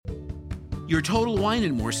Your Total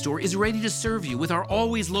Wine & More store is ready to serve you with our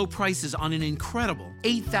always low prices on an incredible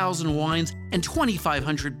 8,000 wines and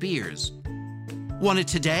 2,500 beers. Want it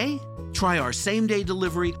today? Try our same-day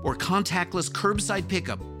delivery or contactless curbside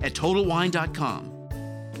pickup at TotalWine.com.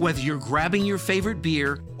 Whether you're grabbing your favorite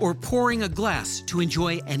beer or pouring a glass to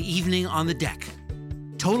enjoy an evening on the deck,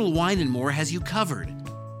 Total Wine & More has you covered.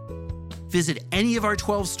 Visit any of our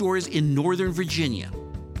 12 stores in Northern Virginia.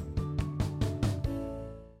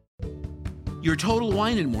 Your Total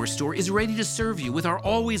Wine & More store is ready to serve you with our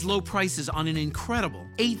always low prices on an incredible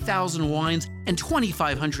 8,000 wines and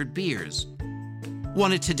 2,500 beers.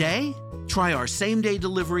 Want it today? Try our same-day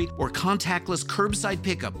delivery or contactless curbside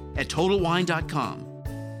pickup at TotalWine.com.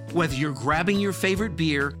 Whether you're grabbing your favorite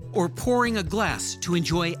beer or pouring a glass to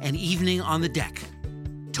enjoy an evening on the deck,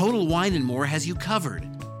 Total Wine & More has you covered.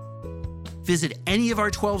 Visit any of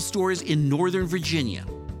our 12 stores in Northern Virginia.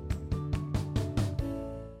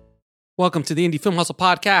 Welcome to the Indie Film Hustle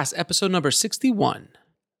Podcast, episode number 61.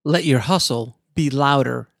 Let your hustle be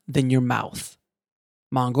louder than your mouth.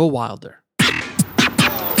 Mongo Wilder.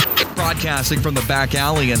 Broadcasting from the back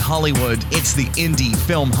alley in Hollywood, it's the Indie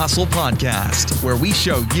Film Hustle Podcast, where we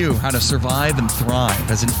show you how to survive and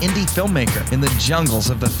thrive as an indie filmmaker in the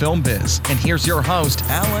jungles of the film biz. And here's your host,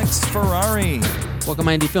 Alex Ferrari. Welcome,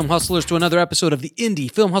 my Indie Film Hustlers, to another episode of the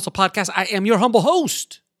Indie Film Hustle Podcast. I am your humble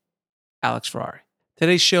host, Alex Ferrari.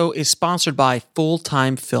 Today's show is sponsored by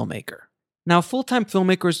Full-Time Filmmaker. Now, Full-Time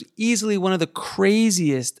Filmmaker is easily one of the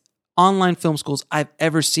craziest online film schools I've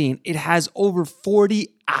ever seen. It has over 40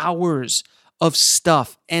 hours of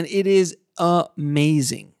stuff, and it is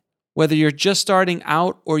amazing. Whether you're just starting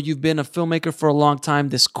out or you've been a filmmaker for a long time,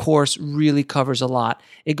 this course really covers a lot.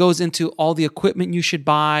 It goes into all the equipment you should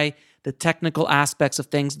buy, the technical aspects of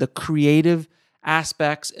things, the creative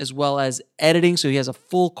aspects, as well as editing. So he has a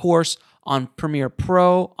full course on Premiere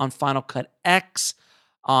Pro, on Final Cut X,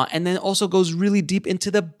 and then also goes really deep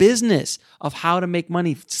into the business of how to make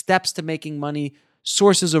money, steps to making money,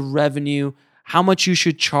 sources of revenue, how much you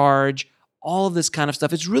should charge, all of this kind of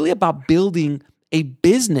stuff. It's really about building a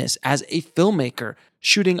business as a filmmaker,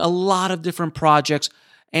 shooting a lot of different projects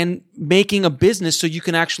and making a business so you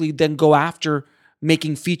can actually then go after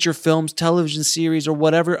making feature films, television series, or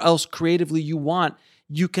whatever else creatively you want.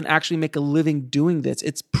 You can actually make a living doing this.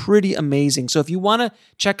 It's pretty amazing. So if you want to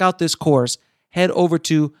check out this course, head over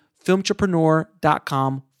to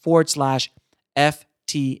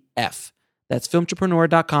filmtrepreneur.com/FTF. That's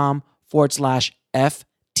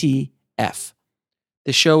filmtrepreneur.com/FTF.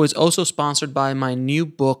 The show is also sponsored by my new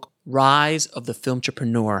book, Rise of the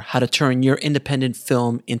Filmtrepreneur: How to Turn Your Independent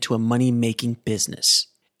Film into a Money-Making Business.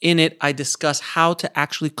 In it, I discuss how to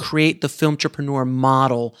actually create the filmtrepreneur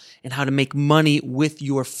model and how to make money with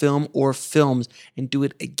your film or films and do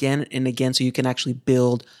it again and again so you can actually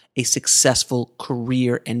build a successful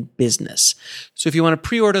career and business. So if you want to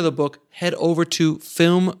pre-order the book, head over to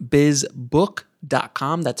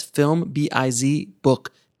filmbizbook.com. That's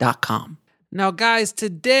filmbizbook.com. Now, guys,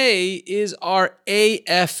 today is our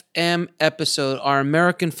AFM episode, our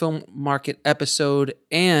American Film Market episode,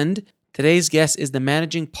 and today's guest is the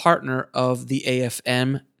managing partner of the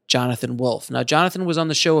AFM, Johnathan Wolf. Now, Johnathan was on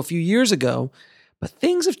the show a few years ago, but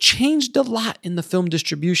things have changed a lot in the film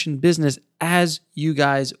distribution business, as you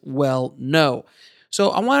guys well know. So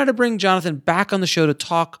I wanted to bring Johnathan back on the show to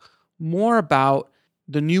talk more about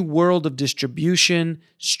the new world of distribution,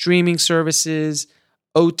 streaming services,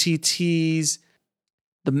 OTTs,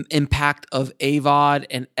 the impact of AVOD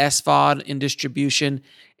and SVOD in distribution,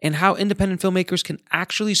 and how independent filmmakers can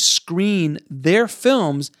actually screen their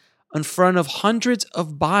films in front of hundreds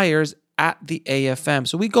of buyers at the AFM.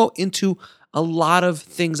 So we go into a lot of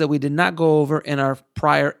things that we did not go over in our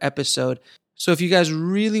prior episode. So if you guys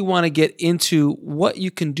really want to get into what you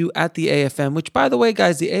can do at the AFM, which, by the way,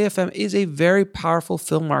 guys, the AFM is a very powerful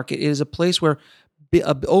film market. It is a place where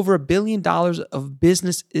over $1 billion of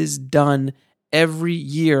business is done every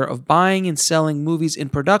year of buying and selling movies in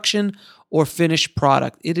production or finished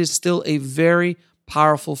product. It is still a very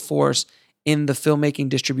powerful force in the filmmaking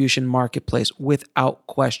distribution marketplace, without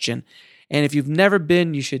question. And if you've never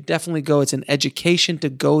been, you should definitely go. It's an education to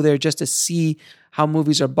go there just to see how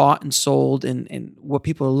movies are bought and sold and what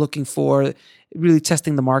people are looking for, really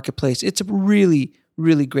testing the marketplace. It's a really,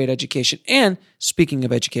 really great education. And speaking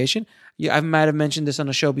of education, I might have mentioned this on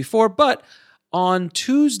the show before, but on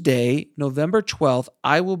Tuesday, November 12th,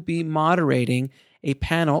 I will be moderating a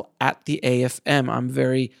panel at the AFM. I'm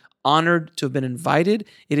very honored to have been invited.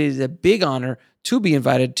 It is a big honor to be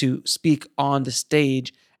invited to speak on the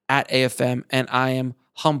stage at AFM, and I am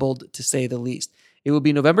humbled to say the least. It will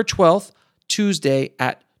be November 12th, Tuesday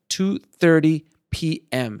at 2:30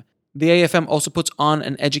 p.m. The AFM also puts on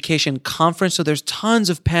an education conference. So there's tons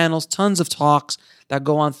of panels, tons of talks that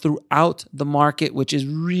go on throughout the market, which is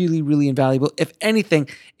really, really invaluable. If anything,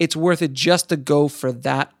 it's worth it just to go for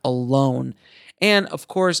that alone. And of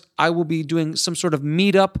course, I will be doing some sort of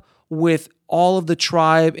meetup with all of the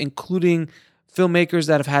tribe, including filmmakers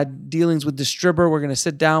that have had dealings with distributor. We're going to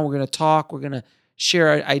sit down, we're going to talk, we're going to share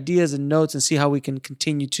our ideas and notes and see how we can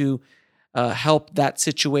continue to help that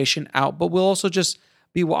situation out. But we'll also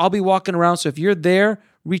I'll be walking around. So if you're there,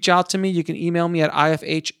 reach out to me. You can email me at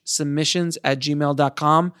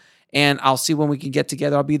ifhsubmissions@gmail.com, and I'll see when we can get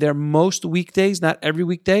together. I'll be there most weekdays, not every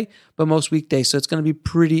weekday, but most weekdays. So it's going to be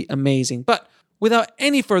pretty amazing. But without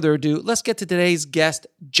any further ado, let's get to today's guest,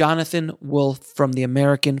 Johnathan Wolf from the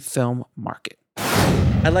American film market.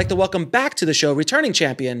 I'd like to welcome back to the show returning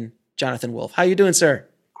champion, Johnathan Wolf. How you doing, sir?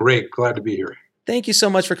 Great. Glad to be here. Thank you so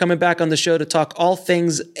much for coming back on the show to talk all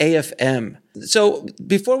things AFM. So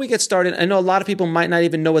before we get started, I know a lot of people might not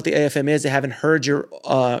even know what the AFM is. They haven't heard your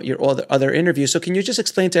other interviews. So can you just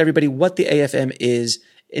explain to everybody what the AFM is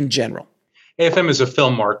in general? AFM is a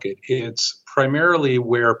film market. It's primarily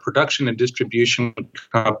where production and distribution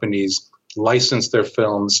companies license their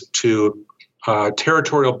films to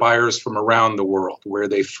territorial buyers from around the world, where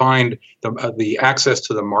they find the access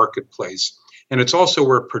to the marketplace. And it's also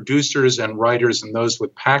where producers and writers and those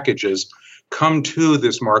with packages come to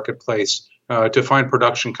this marketplace to find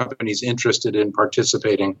production companies interested in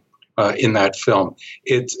participating in that film.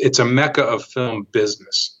 It's a mecca of film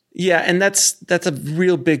business. Yeah, and that's a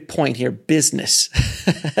real big point here, business,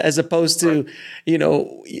 as opposed to,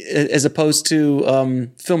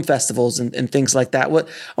 film festivals and things like that. Well,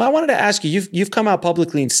 I wanted to ask you, you've come out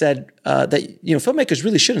publicly and said that, filmmakers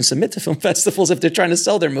really shouldn't submit to film festivals if they're trying to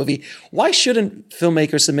sell their movie. Why shouldn't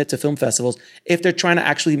filmmakers submit to film festivals if they're trying to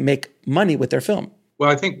actually make money with their film? Well,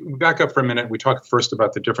 I think back up for a minute. We talked first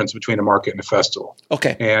about the difference between a market and a festival.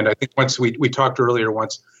 Okay. And I think once we talked earlier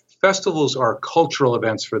festivals are cultural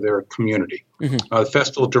events for their community. Mm-hmm. The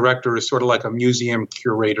festival director is sort of like a museum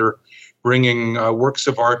curator, bringing works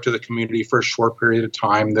of art to the community for a short period of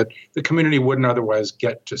time that the community wouldn't otherwise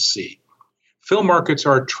get to see. Film markets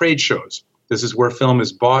are trade shows. This is where film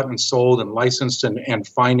is bought and sold and licensed and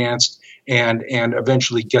financed and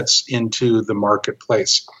eventually gets into the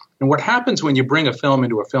marketplace. And what happens when you bring a film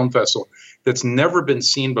into a film festival that's never been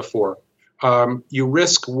seen before, you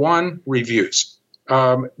risk reviews.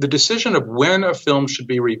 The decision of when a film should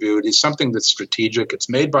be reviewed is something that's strategic. It's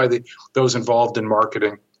made by those involved in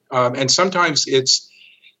marketing. And sometimes the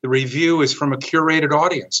review is from a curated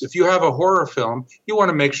audience. If you have a horror film, you want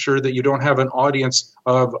to make sure that you don't have an audience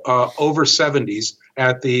of over 70s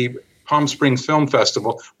at the Palm Springs Film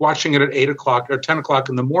Festival watching it at 8 o'clock or 10 o'clock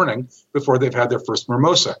in the morning before they've had their first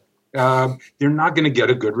mimosa. You're not going to get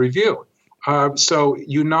a good review. So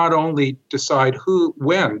you not only decide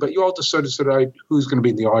when, but you also decide who's going to be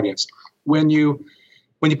in the audience. When you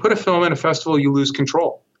put a film in a festival, you lose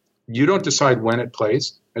control. You don't decide when it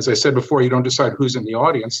plays. As I said before, you don't decide who's in the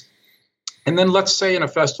audience. And then let's say in a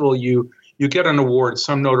festival you get an award,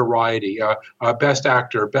 some notoriety, best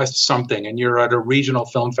actor, best something, and you're at a regional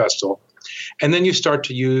film festival. And then you start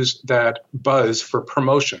to use that buzz for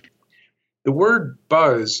promotion. The word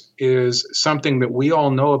buzz is something that we all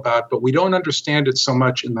know about, but we don't understand it so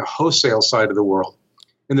much in the wholesale side of the world.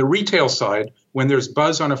 In the retail side, when there's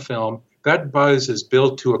buzz on a film, that buzz is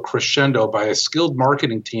built to a crescendo by a skilled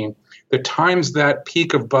marketing team that times that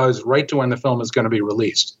peak of buzz right to when the film is going to be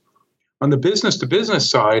released. On the business-to-business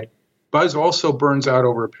side, buzz also burns out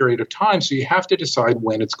over a period of time, so you have to decide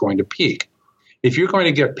when it's going to peak. If you're going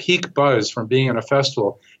to get peak buzz from being in a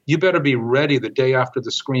festival, you better be ready the day after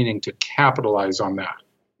the screening to capitalize on that.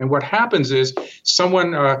 And what happens is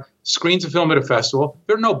someone screens a film at a festival.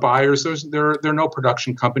 There are no buyers. There are no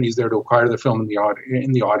production companies there to acquire the film in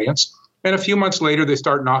the audience. And a few months later, they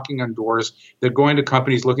start knocking on doors. They're going to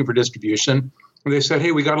companies looking for distribution. And they said,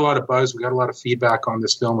 hey, we got a lot of buzz. We got a lot of feedback on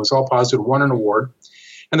this film. It was all positive, won an award.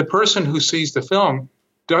 And the person who sees the film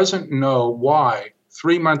doesn't know why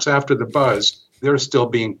 3 months after the buzz, they're still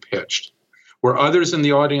being pitched. Were others in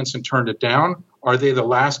the audience and turned it down? Are they the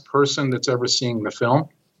last person that's ever seeing the film?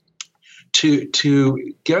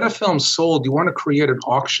 To get a film sold, you want to create an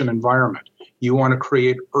auction environment. You want to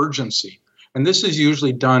create urgency. And this is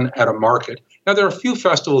usually done at a market. Now, there are a few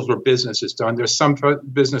festivals where business is done. There's some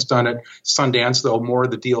business done at Sundance, though more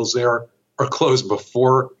of the deals there are closed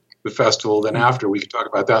before the festival than after. We can talk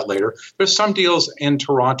about that later. There's some deals in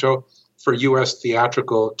Toronto for U.S.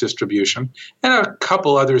 theatrical distribution, and a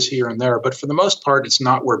couple others here and there. But for the most part, it's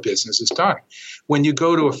not where business is done. When you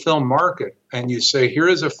go to a film market and you say, here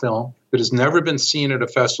is a film that has never been seen at a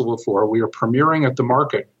festival before, we are premiering at the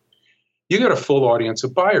market, you get a full audience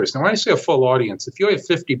of buyers. Now, when I say a full audience, if you have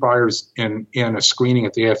 50 buyers in a screening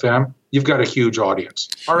at the AFM, you've got a huge audience.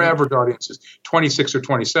 Our average audience is 26 or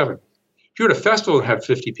 27. If you're at a festival and had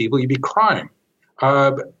 50 people, you'd be crying.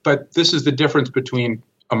 But this is the difference between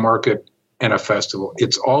a market and a festival.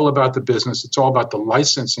 It's all about the business. It's all about the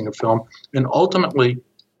licensing of film and ultimately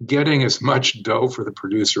getting as much dough for the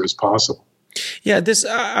producer as possible. Yeah,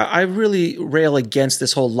 I really rail against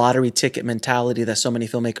this whole lottery ticket mentality that so many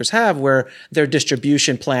filmmakers have, where their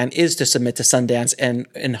distribution plan is to submit to Sundance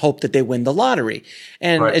and hope that they win the lottery.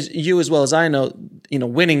 And Right. as you as well as I know,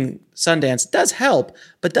 winning Sundance does help,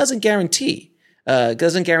 but doesn't guarantee.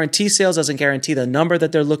 Doesn't guarantee sales, doesn't guarantee the number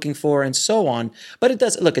that they're looking for, and so on. But it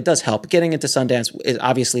does help. Getting into Sundance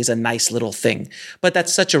is a nice little thing. But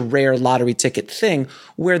that's such a rare lottery ticket thing,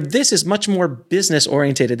 where this is much more business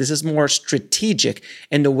oriented. This is more strategic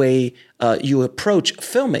in the way you approach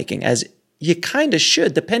filmmaking, as you kind of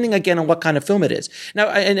should, depending again on what kind of film it is. Now,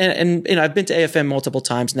 and I've been to AFM multiple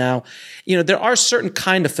times now. There are certain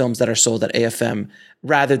kind of films that are sold at AFM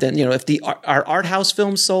rather than, if our art house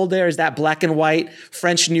films sold there, is that black and white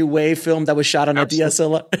French New Wave film that was shot on a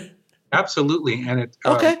DSLR? Absolutely. And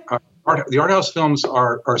Okay. The art house films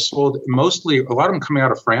are sold mostly, a lot of them coming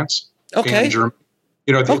out of France Okay. and Germany.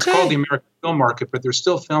 It's Okay. called the American film market, but there's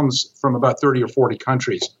still films from about 30 or 40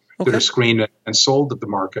 countries that are screened and sold at the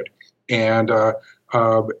market. And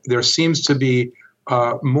there seems to be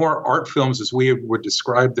more art films, as we would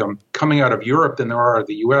describe them, coming out of Europe than there are out of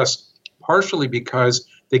the U.S., partially because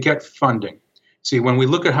they get funding. See, when we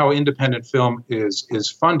look at how independent film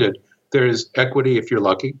is funded, there's equity if you're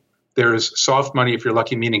lucky. There's soft money if you're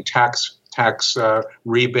lucky, meaning tax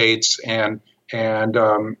rebates and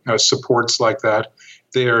supports like that.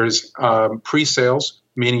 There's pre-sales,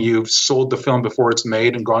 meaning you've sold the film before it's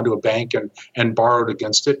made and gone to a bank and borrowed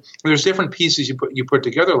against it. There's different pieces you put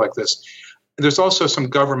together like this. There's also some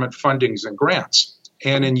government fundings and grants.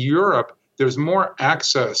 And in Europe, there's more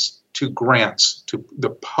access to grants, to the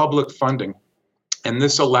public funding. And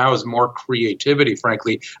this allows more creativity,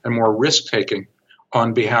 frankly, and more risk-taking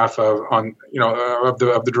on behalf of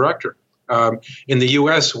the director. In the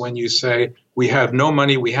U.S., when you say we have no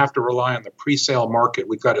money, we have to rely on the pre-sale market,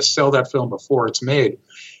 we've got to sell that film before it's made,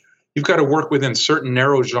 you've got to work within certain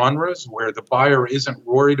narrow genres where the buyer isn't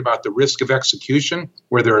worried about the risk of execution,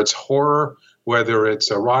 whether it's horror, whether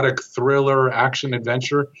it's erotic thriller, action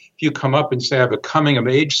adventure. If you come up and say, I have a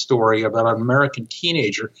coming-of-age story about an American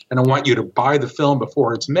teenager and I want you to buy the film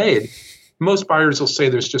before it's made, most buyers will say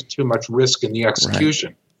there's just too much risk in the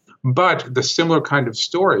execution. Right. But the similar kind of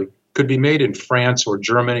story could be made in France or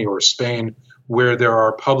Germany or Spain, where there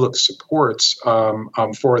are public supports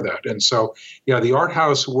for that. And so, the art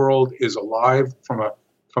house world is alive from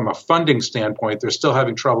a funding standpoint. They're still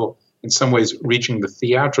having trouble in some ways reaching the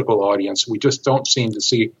theatrical audience. We just don't seem to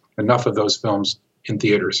see enough of those films in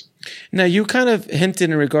theaters. Now, you kind of hinted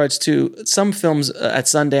in regards to some films at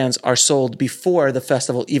Sundance are sold before the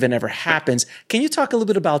festival even ever happens. Can you talk a little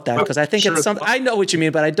bit about that? Because I think it's something, I know what you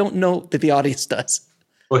mean, but I don't know that the audience does.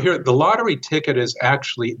 Well, here, the lottery ticket is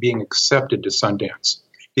actually being accepted to Sundance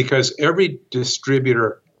because every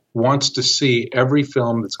distributor wants to see every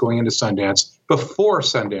film that's going into Sundance before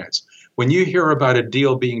Sundance. When you hear about a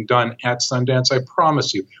deal being done at Sundance, I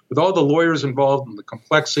promise you, with all the lawyers involved and the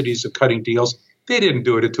complexities of cutting deals, they didn't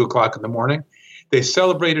do it at 2 o'clock in the morning. They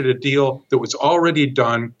celebrated a deal that was already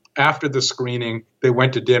done after the screening. They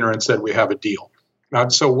went to dinner and said, we have a deal.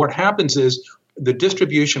 So what happens is the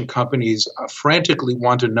distribution companies frantically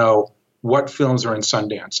want to know what films are in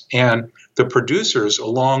Sundance. And the producers,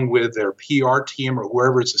 along with their PR team or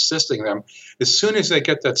whoever is assisting them, as soon as they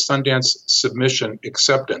get that Sundance submission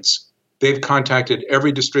acceptance, they've contacted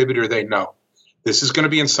every distributor they know. This is going to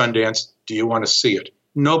be in Sundance. Do you want to see it?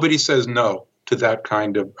 Nobody says no to that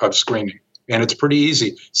kind of screening. And it's pretty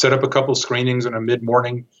easy. Set up a couple screenings in a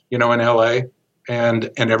mid-morning, in LA, and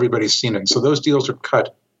everybody's seen it. So those deals are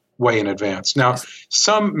cut way in advance. Now,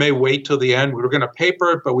 some may wait till the end. We're going to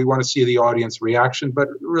paper it, but we want to see the audience reaction. But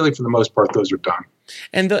really, for the most part, those are done.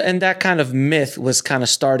 And that kind of myth was kind of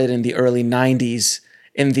started in the early 90s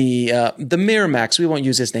in the Miramax, we won't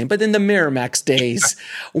use his name, but in the Miramax days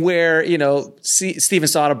where, Steven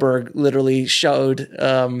Soderbergh literally showed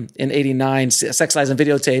in 89 Sex, Lies, and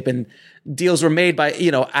Videotape, and deals were made by,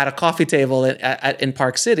 at a coffee table in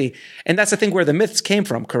Park City. And that's the thing where the myths came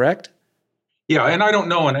from, correct? Yeah, and I don't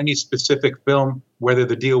know on any specific film whether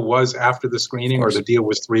the deal was after the screening or the deal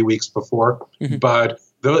was 3 weeks before, but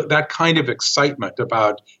that kind of excitement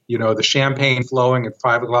about, the champagne flowing at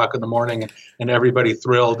 5 o'clock in the morning and everybody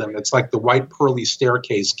thrilled, and it's like the white pearly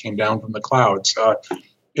staircase came down from the clouds.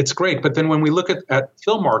 It's great. But then when we look at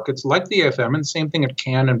film markets like the AFM, and the same thing at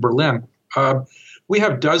Cannes and Berlin, we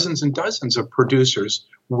have dozens and dozens of producers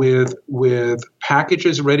with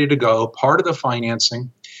packages ready to go, part of the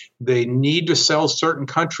financing. They need to sell certain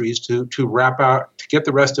countries to wrap out, to get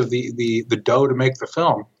the rest of the dough to make the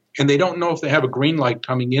film. And they don't know if they have a green light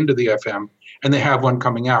coming into the FM and they have one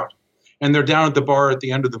coming out. And they're down at the bar at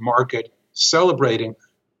the end of the market celebrating,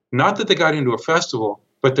 not that they got into a festival,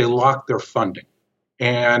 but they locked their funding.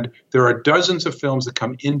 And there are dozens of films that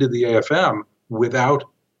come into the AFM without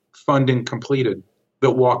funding completed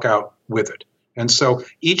that walk out with it. And so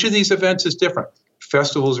each of these events is different.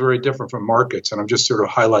 Festivals are very different from markets, and I'm just sort of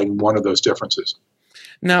highlighting one of those differences.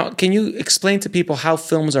 Now, can you explain to people how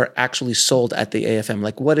films are actually sold at the AFM?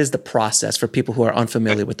 Like, what is the process for people who are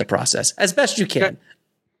unfamiliar with the process, as best you can?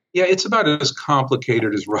 Yeah, it's about as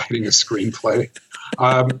complicated as writing a screenplay.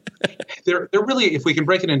 They're really, if we can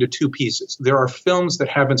break it into two pieces, there are films that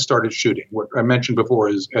haven't started shooting, what I mentioned before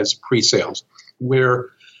as pre-sales, where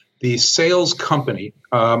the sales company,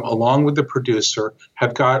 along with the producer,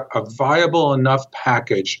 have got a viable enough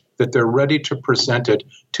package that they're ready to present it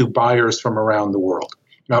to buyers from around the world.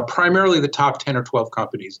 Now, primarily the top 10 or 12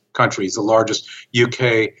 countries, the largest,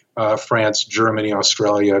 UK, France, Germany,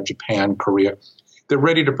 Australia, Japan, Korea, they're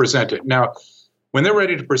ready to present it. Now, when they're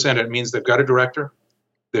ready to present it, it means they've got a director,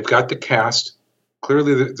 they've got the cast.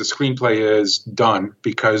 Clearly, the screenplay is done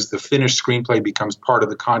because the finished screenplay becomes part of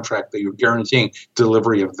the contract that you're guaranteeing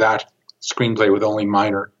delivery of that screenplay with only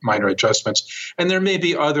minor adjustments. And there may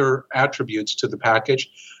be other attributes to the package,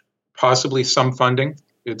 possibly some funding.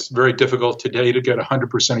 It's very difficult today to get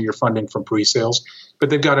 100% of your funding from pre-sales,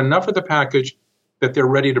 but they've got enough of the package that they're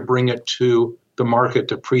ready to bring it to the market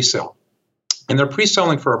to pre-sell. And they're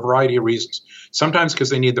pre-selling for a variety of reasons. Sometimes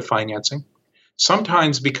because they need the financing.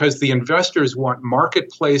 Sometimes because the investors want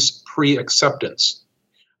marketplace pre-acceptance.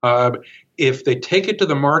 If they take it to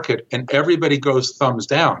the market and everybody goes thumbs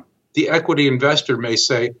down, the equity investor may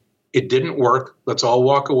say, it didn't work, let's all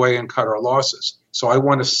walk away and cut our losses. So I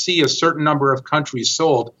want to see a certain number of countries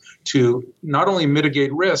sold to not only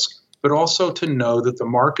mitigate risk, but also to know that the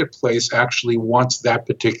marketplace actually wants that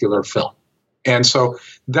particular film. And so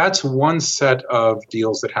that's one set of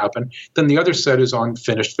deals that happen. Then the other set is on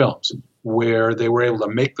finished films, where they were able to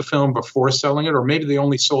make the film before selling it, or maybe they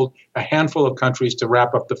only sold a handful of countries to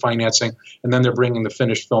wrap up the financing, and then they're bringing the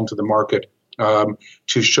finished film to the market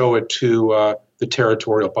to show it to the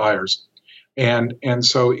territorial buyers. And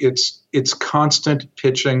so it's constant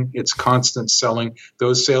pitching, it's constant selling.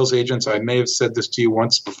 Those sales agents, I may have said this to you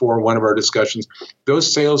once before in one of our discussions,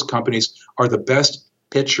 those sales companies are the best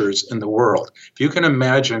pitchers in the world. If you can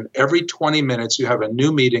imagine, every 20 minutes you have a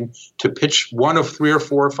new meeting to pitch one of 3 or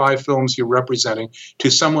 4 or 5 films you're representing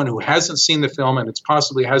to someone who hasn't seen the film and it's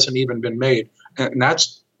possibly hasn't even been made. And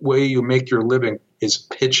that's the way you make your living, is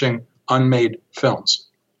pitching unmade films.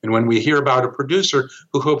 And when we hear about a producer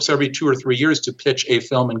who hopes every 2 or 3 years to pitch a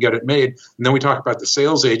film and get it made, and then we talk about the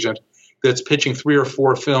sales agent that's pitching 3 or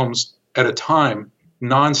 4 films at a time,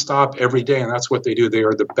 nonstop every day, and that's what they do. They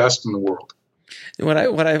are the best in the world. What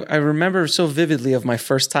I remember so vividly of my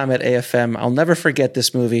first time at AFM, I'll never forget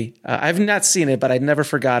this movie. I've not seen it, but I never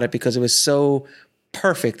forgot it because it was so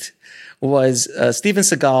perfect, was Steven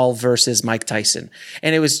Seagal versus Mike Tyson.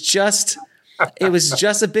 And it was just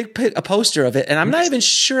a big a poster of it. And I'm not even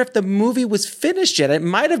sure if the movie was finished yet. It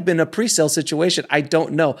might have been a pre-sale situation. I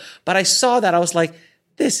don't know. But I saw that. I was like,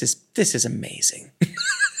 this is amazing.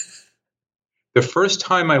 The first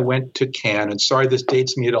time I went to Cannes, and sorry this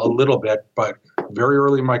dates me a little bit, but very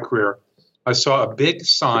early in my career, I saw a big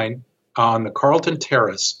sign on the Carlton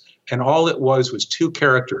Terrace, and all it was 2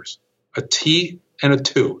 characters, a T and a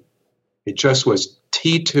 2. It just was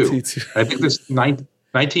T2. T2. I think this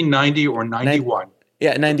 1990 or 91.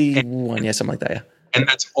 91, something like that, yeah. And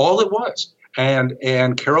that's all it was. And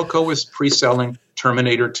Carolco was pre-selling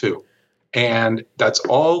Terminator 2. And that's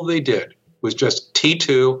all they did, was just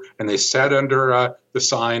T2, and they sat under the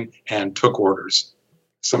sign and took orders.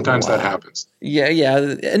 Sometimes that happens.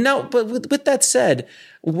 Yeah. No, but with that said,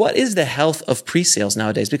 what is the health of pre-sales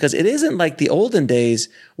nowadays? Because it isn't like the olden days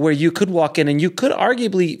where you could walk in and you could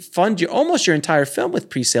arguably fund almost your entire film with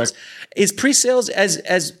pre-sales. Is pre-sales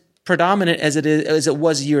as predominant as it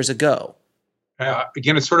was years ago?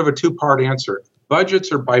 Again, it's sort of a 2-part answer.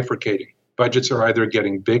 Budgets are bifurcating. Budgets are either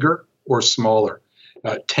getting bigger or smaller.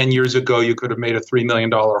 10 years ago, you could have made a $3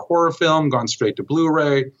 million horror film, gone straight to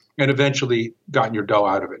Blu-ray, and eventually gotten your dough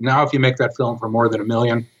out of it. Now, if you make that film for more than $1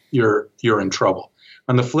 million, you're in trouble.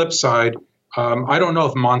 On the flip side, I don't know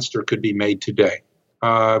if Monster could be made today.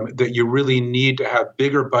 That you really need to have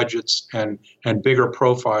bigger budgets and bigger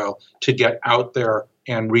profile to get out there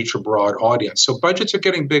and reach a broad audience. So budgets are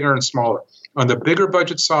getting bigger and smaller. On the bigger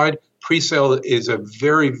budget side, pre-sale is a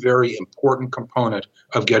very, very important component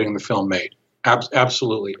of getting the film made.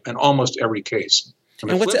 Absolutely, in almost every case.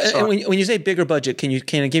 And when you say bigger budget, can you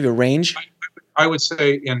give a range? I would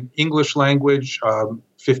say in English language,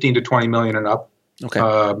 15 to 20 million and up.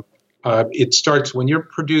 Okay. It starts when you're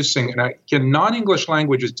producing, and again, non-English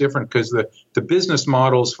language is different because the business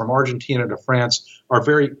models from Argentina to France are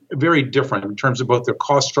very, very different in terms of both their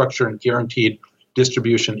cost structure and guaranteed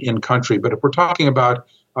distribution in country. But if we're talking about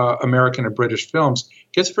American and British films,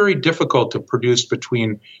 it gets very difficult to produce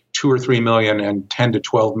between 2 or 3 million and 10 to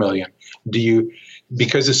 12 million.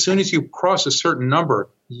 Because as soon as you cross a certain number,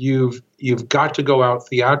 you've got to go out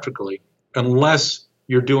theatrically, unless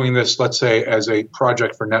you're doing this, let's say, as a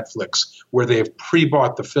project for Netflix, where they have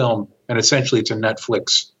pre-bought the film, and essentially it's a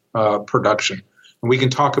Netflix production. And we can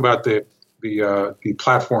talk about the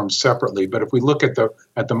platforms separately, but if we look at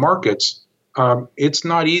the markets, it's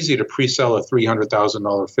not easy to pre-sell a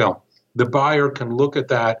 $300,000 film. The buyer can look at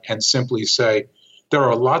that and simply say, there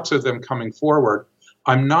are lots of them coming forward.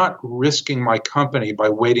 I'm not risking my company by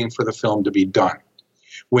waiting for the film to be done.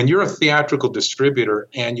 When you're a theatrical distributor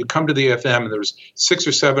and you come to the AFM and there's 6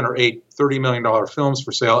 or 7 or 8 $30 million films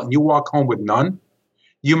for sale and you walk home with none,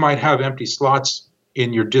 you might have empty slots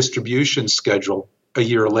in your distribution schedule a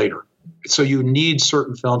year later. So you need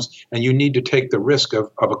certain films and you need to take the risk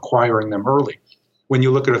of acquiring them early. When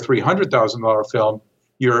you look at a $300,000 film,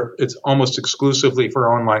 it's almost exclusively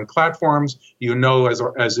for online platforms. You know,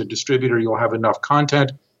 as a distributor, you'll have enough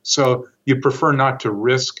content. So you prefer not to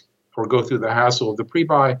risk or go through the hassle of the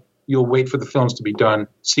pre-buy. You'll wait for the films to be done,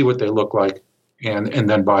 see what they look like, and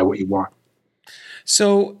then buy what you want.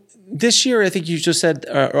 So this year, I think you just said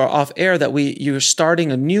off air that you're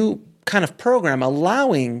starting a new kind of program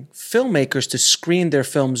allowing filmmakers to screen their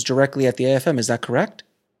films directly at the AFM. Is that correct?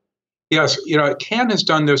 Yes. Cannes has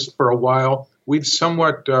done this for a while. We've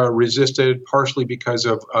somewhat resisted, partially because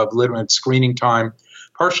of limited screening time,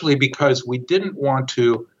 partially because we didn't want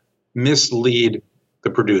to mislead the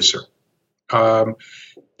producer.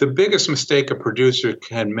 The biggest mistake a producer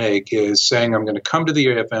can make is saying, I'm going to come to the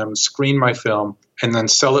AFM, screen my film, and then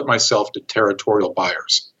sell it myself to territorial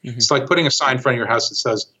buyers. Mm-hmm. It's like putting a sign in front of your house that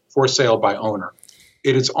says, for sale by owner.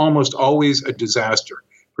 It is almost always a disaster.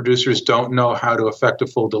 Producers don't know how to effect a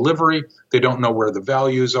full delivery. They don't know where the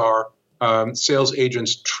values are. Sales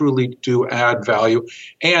agents truly do add value,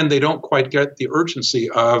 and they don't quite get the urgency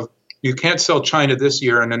of, you can't sell China this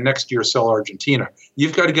year and then next year sell Argentina.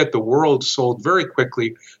 You've got to get the world sold very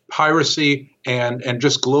quickly. Piracy and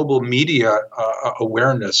just global media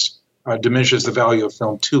awareness diminishes the value of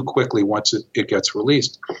film too quickly once it gets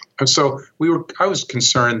released. And so I was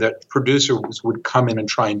concerned that producers would come in and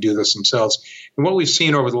try and do this themselves. And what we've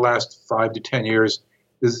seen over the last 5 to 10 years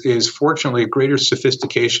is fortunately a greater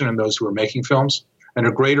sophistication in those who are making films and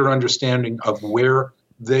a greater understanding of where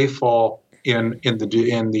they fall in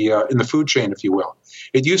the food chain, if you will.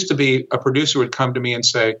 It used to be a producer would come to me and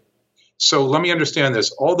say, so let me understand this.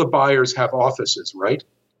 All the buyers have offices, right?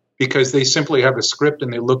 Because they simply have a script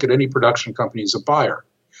and they look at any production company as a buyer.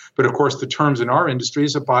 But of course, the terms in our industry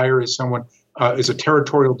is a buyer is someone is a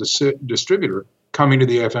territorial distributor coming to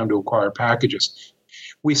the AFM to acquire packages.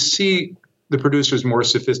 We see the producers more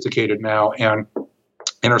sophisticated now and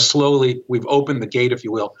are slowly, we've opened the gate, if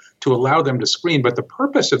you will, to allow them to screen. But the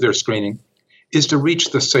purpose of their screening is to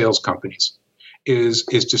reach the sales companies, is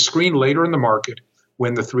to screen later in the market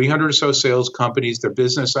when the 300 or so sales companies, their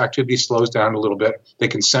business activity slows down a little bit. They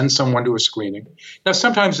can send someone to a screening. Now,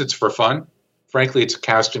 sometimes it's for fun. Frankly, it's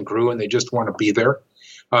cast and crew, and they just want to be there.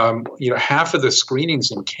 Half of the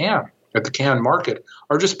screenings in Cannes, at the Cannes market,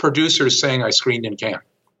 are just producers saying, I screened in Cannes.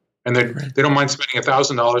 And they don't mind spending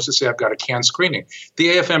 $1,000 to say, I've got a Cannes screening.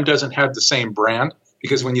 The AFM doesn't have the same brand,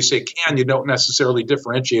 because when you say Cannes, you don't necessarily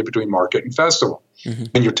differentiate between market and festival. Mm-hmm.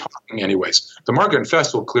 And you're talking anyways. The market and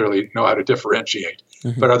festival clearly know how to differentiate,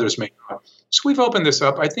 but others may not. So we've opened this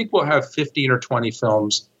up. I think we'll have 15 or 20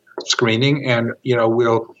 films screening, and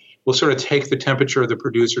we'll sort of take the temperature of the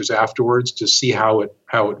producers afterwards to see how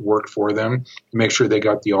it worked for them, to make sure they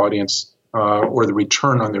got the audience or the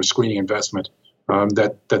return on their screening investment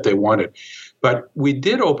that they wanted. But we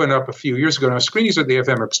did open up a few years ago. Now, screenings at the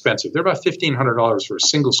AFM are expensive. They're about $1,500 for a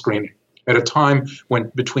single screening at a time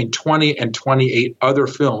when between 20 and 28 other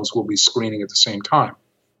films will be screening at the same time.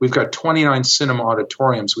 We've got 29 cinema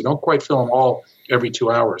auditoriums. We don't quite fill them all every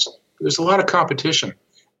 2 hours. There's a lot of competition.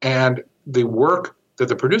 And the work that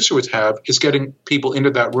the producer would have is getting people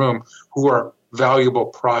into that room who are valuable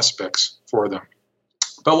prospects for them.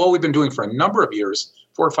 But what we've been doing for a number of years,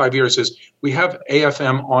 4 or 5 years, is we have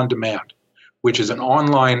AFM on demand. which is an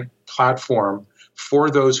online platform for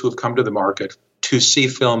those who have come to the market to see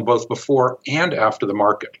film both before and after the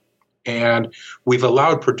market. And we've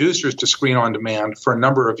allowed producers to screen on demand for a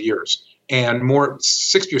number of years. And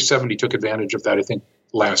 60 or 70 took advantage of that, I think,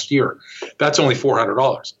 last year. That's only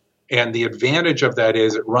 $400. And the advantage of that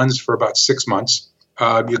is it runs for about 6 months.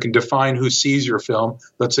 You can define who sees your film.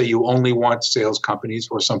 Let's say you only want sales companies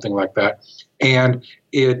or something like that. And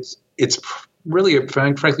it's really,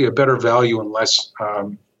 frankly, a better value unless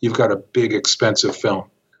you've got a big, expensive film.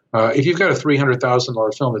 If you've got a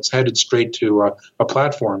 $300,000 film that's headed straight to a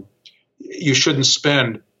platform, you shouldn't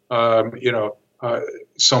spend,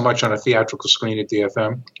 so much on a theatrical screen at the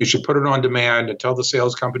FM. You should put it on demand and tell the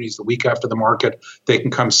sales companies the week after the market they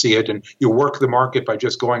can come see it. And you work the market by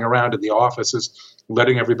just going around to the offices,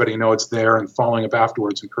 letting everybody know it's there and following up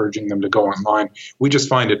afterwards, encouraging them to go online. We just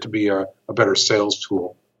find it to be a better sales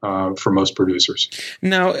tool for most producers.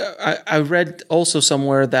 Now, I read also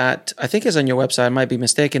somewhere that, I think is on your website, I might be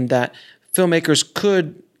mistaken, that filmmakers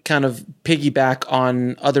could kind of piggyback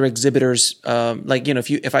on other exhibitors,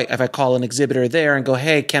 if I call an exhibitor there and go,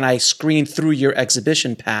 hey, can I screen through your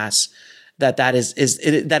exhibition pass? That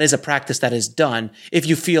is a practice that is done. If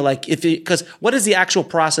you feel like because what is the actual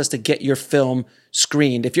process to get your film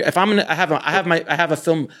screened? I have a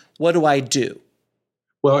film, what do I do?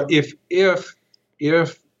 Well, if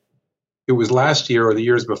it was last year or the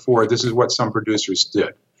years before, this is what some producers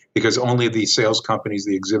did, because only the sales companies,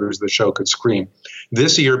 the exhibitors of the show could screen.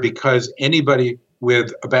 This year, because anybody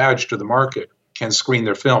with a badge to the market can screen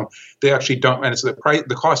their film, they actually don't, and it's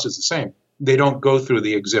the cost is the same. They don't go through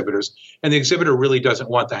the exhibitors, and the exhibitor really doesn't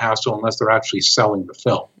want the hassle unless they're actually selling the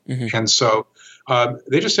film. Mm-hmm. And so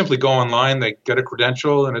they just simply go online, they get a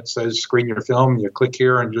credential, and it says screen your film, and you click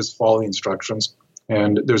here and just follow the instructions.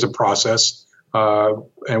 And there's a process,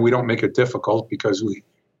 and we don't make it difficult because we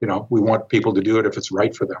want people to do it if it's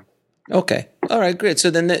right for them. Okay. All right, great.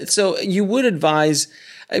 So so you would advise,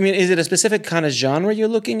 is it a specific kind of genre you're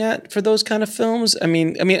looking at for those kind of films? I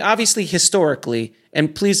mean, obviously historically,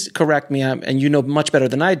 and please correct me, and you know much better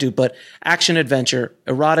than I do, but action adventure,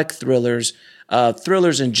 erotic thrillers,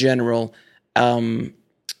 thrillers in general,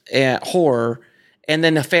 horror, and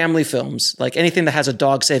then the family films, like anything that has a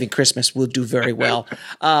dog saving Christmas will do very well.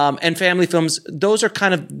 And family films, those are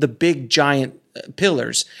kind of the big giant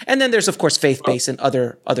pillars. And then there's, of course, faith-based and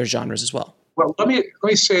other genres as well. Well, let me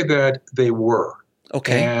say that they were.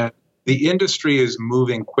 Okay. And the industry is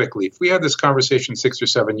moving quickly. If we had this conversation 6 or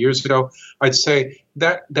 7 years ago, I'd say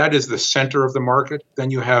that is the center of the market. Then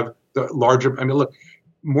you have the larger, look,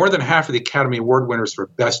 more than half of the Academy Award winners for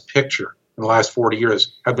Best Picture in the last 40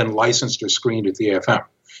 years have been licensed or screened at the AFM.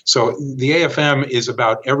 So the AFM is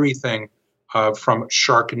about everything from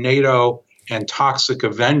Sharknado and Toxic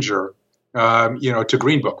Avenger, to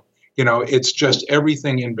Green Book. It's just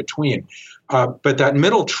everything in between. But that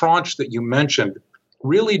middle tranche that you mentioned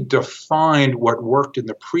really defined what worked in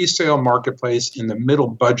the pre-sale marketplace in the middle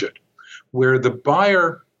budget, where the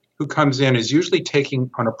buyer who comes in is usually taking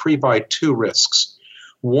on a pre-buy 2 risks.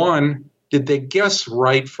 One, did they guess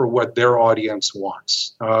right for what their audience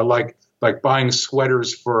wants? Like buying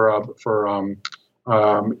sweaters for a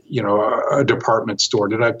department store.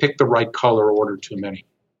 Did I pick the right color or order too many?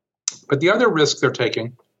 But the other risk they're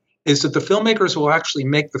taking is that the filmmakers will actually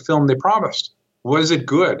make the film they promised. Was it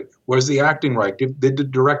good? Was the acting right? Did the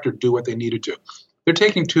director do what they needed to? They're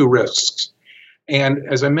taking 2 risks. And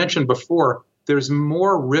as I mentioned before, there's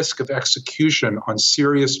more risk of execution on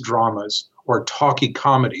serious dramas or talky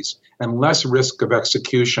comedies and less risk of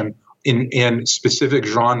execution in specific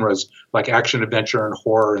genres like action, adventure, and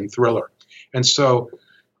horror and thriller. And so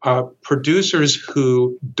producers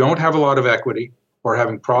who don't have a lot of equity or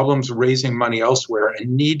having problems raising money elsewhere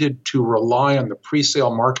and needed to rely on the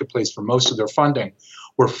pre-sale marketplace for most of their funding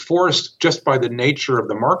were forced, just by the nature of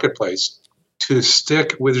the marketplace, to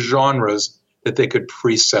stick with genres that they could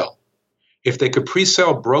pre-sell. If they could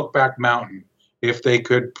pre-sell Brokeback Mountain, if they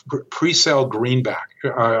could pre-sell Green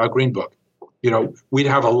Book, we'd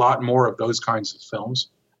have a lot more of those kinds of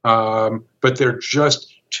films. But they're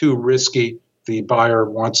just too risky. The buyer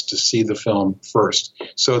wants to see the film first.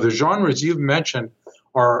 So the genres you've mentioned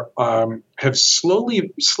have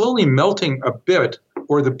slowly melting a bit,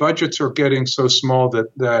 or the budgets are getting so small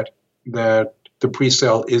that the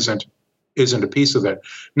pre-sale isn't a piece of that.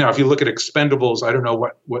 Now, if you look at Expendables, I don't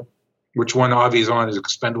know which one Avi's on, is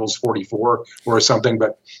Expendables 44 or something,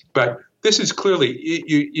 but this is clearly,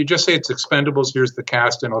 you just say it's Expendables, here's the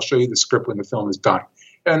cast, and I'll show you the script when the film is done.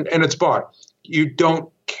 And it's bought. You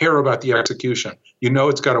don't care about the execution.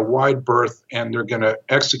 It's got a wide berth, and they're going to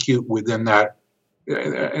execute within that,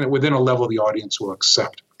 and within a level the audience will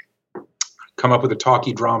accept. come up with a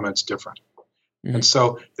talkie drama, it's different. And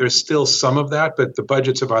so there's still some of that, but the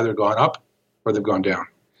budgets have either gone up or they've gone down.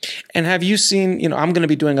 And have you seen, I'm going to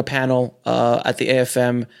be doing a panel at the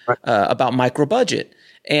AFM about micro-budget.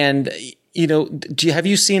 And, have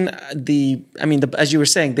you seen as you were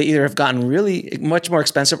saying, they either have gotten really much more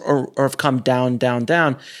expensive or have come down.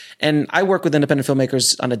 And I work with independent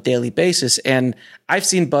filmmakers on a daily basis. And I've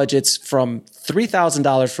seen budgets from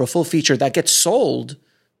 $3,000 for a full feature that gets sold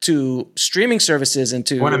to streaming services and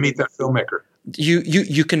to. I want to meet that filmmaker.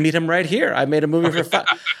 You can meet him right here. I made a movie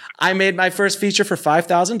I made my first feature for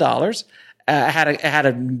 $5,000. I had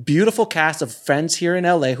a beautiful cast of friends here in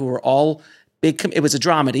LA who were all big. It was a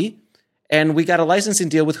dramedy, and we got a licensing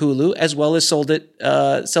deal with Hulu as well as sold it,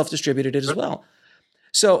 self-distributed it as well.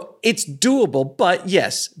 So it's doable, but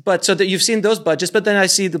so that you've seen those budgets, but then I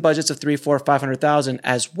see the budgets of 300,000, 400,000, 500,000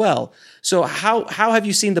 as well. So how have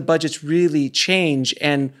you seen the budgets really change,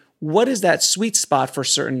 and what is that sweet spot for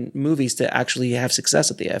certain movies to actually have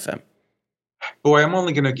success at the AFM? Boy, I'm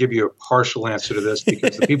only going to give you a partial answer to this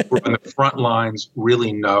because the people who are on the front lines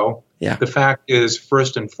really know. Yeah. The fact is,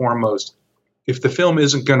 first and foremost, if the film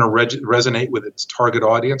isn't going to resonate with its target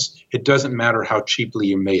audience, it doesn't matter how cheaply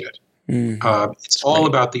you made it. It's all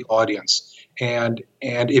about the audience. And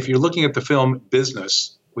if you're looking at the film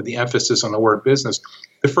business, with the emphasis on the word business,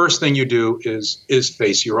 the first thing you do is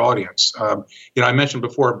face your audience. I mentioned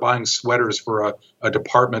before buying sweaters for a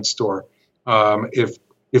department store.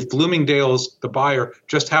 If Bloomingdale's, the buyer,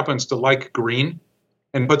 just happens to like green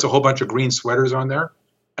and puts a whole bunch of green sweaters on there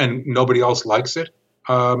and nobody else likes it,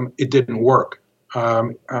 it didn't work.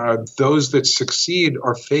 Those that succeed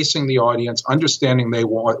are facing the audience, understanding they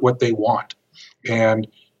want what they want. And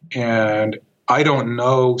I don't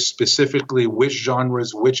know specifically which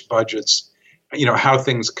genres, which budgets, how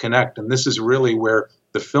things connect. And this is really where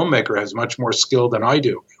the filmmaker has much more skill than I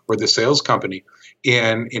do, or the sales company,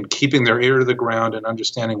 in keeping their ear to the ground and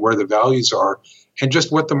understanding where the values are and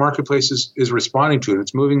just what the marketplace is responding to. And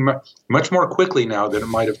it's moving much more quickly now than it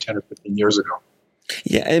might have 10 or 15 years ago.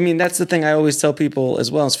 Yeah, I mean, that's the thing I always tell people as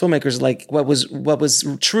well as filmmakers, like what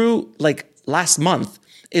was true like last month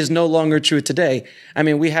is no longer true today. I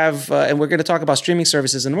mean, we have, and we're going to talk about streaming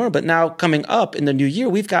services in a moment, but now coming up in the new year,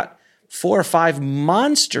 we've got 4 or 5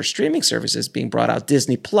 monster streaming services being brought out,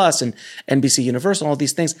 Disney Plus and NBC Universal, all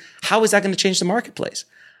these things. How is that going to change the marketplace?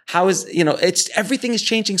 How is, everything is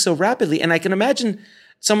changing so rapidly. And I can imagine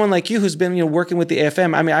someone like you who's been, working with the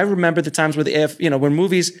AFM. I mean, I remember the times where when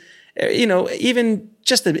movies, even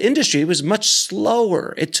just the industry was much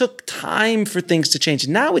slower. It took time for things to change.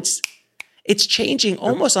 Now it's changing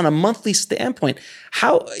almost on a monthly standpoint.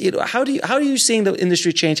 How are you seeing the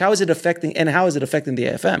industry change? How is it affecting the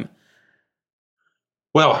AFM?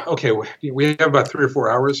 Well, okay, we have about 3 or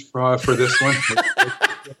 4 hours for this one.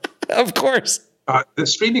 Of course. The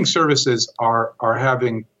streaming services are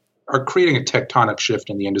creating a tectonic shift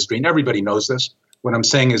in the industry, and everybody knows this. What I'm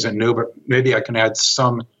saying isn't new, but maybe I can add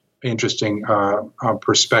some interesting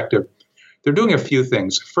perspective. They're doing a few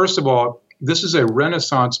things. First of all, this is a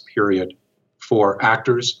renaissance period for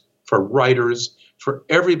actors, for writers, for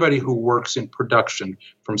everybody who works in production,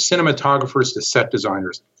 from cinematographers to set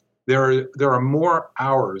designers. There are more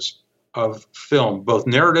hours of film, both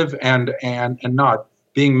narrative and not,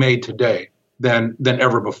 being made today than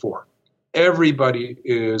ever before. Everybody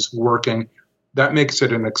is working. That makes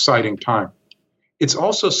it an exciting time. It's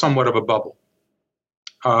also somewhat of a bubble.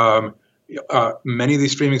 Many of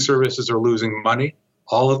these streaming services are losing money.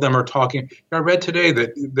 All of them are talking. I read today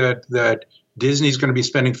that Disney's going to be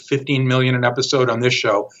spending $15 million an episode on this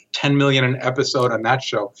show, $10 million an episode on that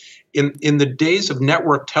show. In the days of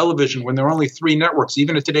network television, when there were only 3 networks,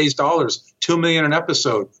 even at today's dollars, $2 million an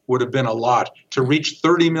episode would have been a lot to reach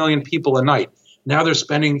 30 million people a night. Now they're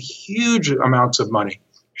spending huge amounts of money.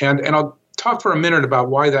 And I'll talk for a minute about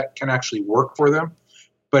why that can actually work for them.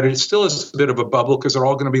 But it still is a bit of a bubble because they're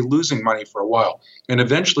all going to be losing money for a while. And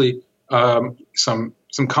eventually,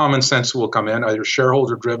 some common sense will come in, either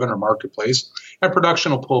shareholder-driven or marketplace, and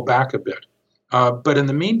production will pull back a bit. But in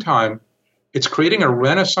the meantime, it's creating a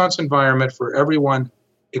renaissance environment for everyone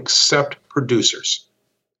except producers.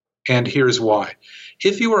 And here's why.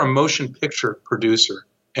 If you are a motion picture producer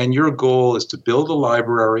and your goal is to build a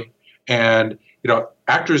library and,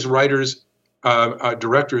 actors, writers,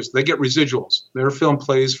 directors, they get residuals. Their film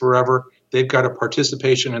plays forever. They've got a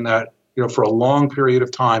participation in that, for a long period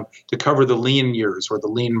of time to cover the lean years or the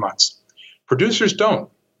lean months. Producers don't.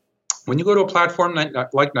 When you go to a platform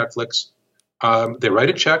like Netflix, they write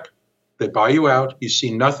a check, they buy you out, you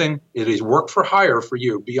see nothing. It is work for hire for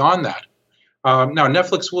you beyond that. Now,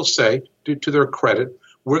 Netflix will say, to their credit,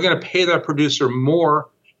 we're going to pay that producer more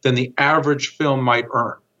than the average film might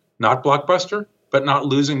earn. Not blockbuster, but not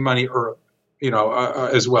losing money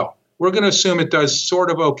as well. We're going to assume it does sort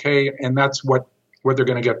of okay, and that's what they're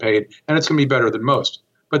going to get paid, and it's going to be better than most.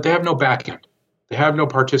 But they have no back end. They have no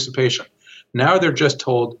participation. Now they're just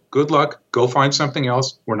told, good luck, go find something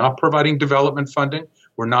else. We're not providing development funding.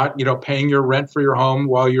 We're not, paying your rent for your home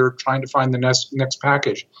while you're trying to find the next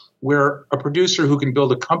package. Where a producer who can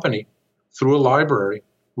build a company through a library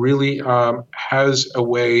really has a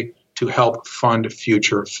way to help fund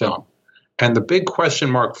future film. And the big question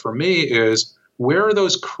mark for me is, where are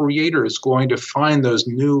those creators going to find those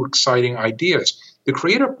new exciting ideas? The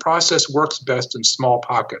creative process works best in small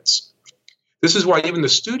pockets. This is why even the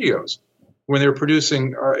studios, when they're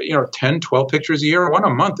producing 10, 12 pictures a year, one a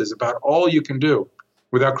month is about all you can do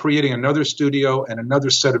without creating another studio and another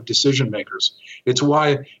set of decision makers. It's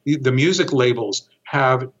why the music labels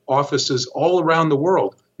have offices all around the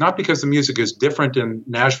world, not because the music is different in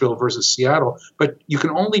Nashville versus Seattle, but you can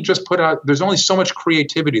only just put out, there's only so much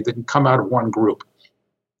creativity that can come out of one group.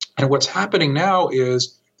 And what's happening now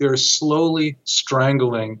is they're slowly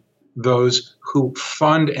strangling those who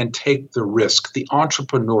fund and take the risk, the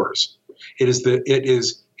entrepreneurs. It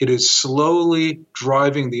is slowly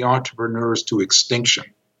driving the entrepreneurs to extinction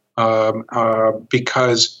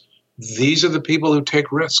because these are the people who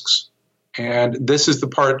take risks. And this is the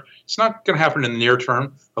part, it's not going to happen in the near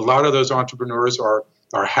term. A lot of those entrepreneurs are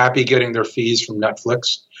happy getting their fees from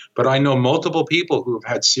Netflix. But I know multiple people who have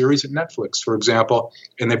had series at Netflix, for example,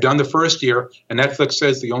 and they've done the first year, and Netflix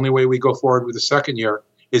says the only way we go forward with the second year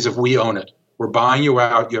is if we own it. We're buying you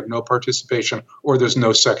out, you have no participation, or there's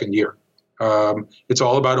no second year. It's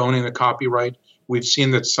all about owning the copyright. We've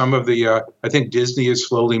seen that some of the, I think Disney is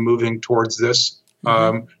slowly moving towards this,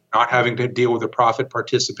 not having to deal with a profit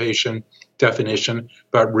participation definition,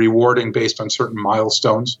 but rewarding based on certain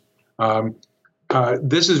milestones.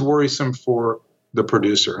 This is worrisome for the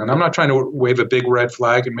producer. And I'm not trying to wave a big red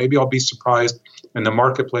flag, and maybe I'll be surprised and the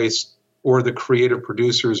marketplace or the creative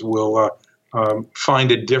producers will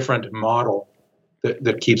find a different model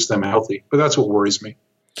that keeps them healthy. But that's what worries me.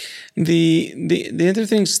 The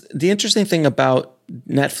interesting thing about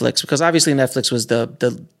Netflix, because obviously Netflix was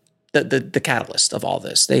the catalyst of all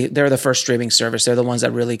this. They're the first streaming service. They're the ones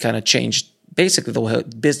that really kind of changed basically the way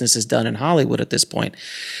business is done in Hollywood at this point.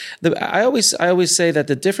 I always say that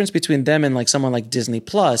the difference between them and like someone like Disney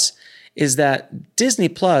Plus is that Disney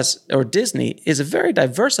Plus or Disney is a very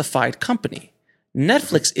diversified company.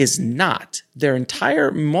 Netflix is not. Their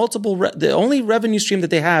entire the only revenue stream that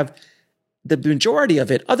they have, the majority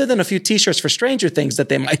of it, other than a few T-shirts for Stranger Things that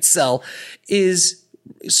they might sell, is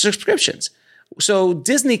subscriptions. So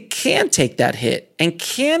Disney can take that hit and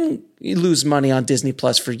can lose money on Disney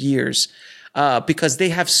Plus for years because they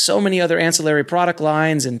have so many other ancillary product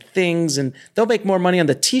lines and things, and they'll make more money on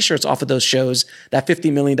the T-shirts off of those shows, that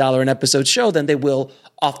 $50 million an episode show, than they will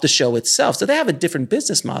off the show itself. So they have a different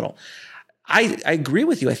business model. I agree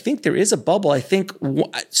with you. I think there is a bubble. I think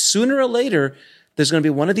sooner or later there's going to be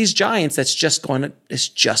one of these giants that's just going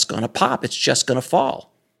to pop. It's just going to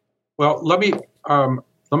fall. Well, let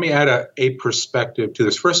me add a perspective to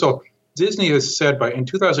this. First of all, Disney has said in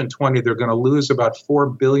 2020 they're going to lose about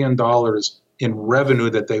 $4 billion in revenue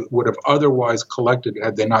that they would have otherwise collected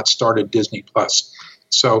had they not started Disney Plus.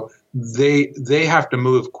 So they have to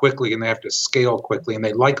move quickly and they have to scale quickly, and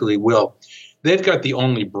they likely will. They've got the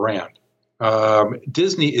only brand.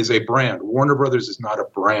 Disney is a brand. Warner Brothers is not a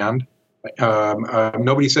brand.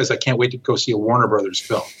 Nobody says, I can't wait to go see a Warner Brothers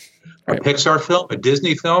film. A Pixar film, a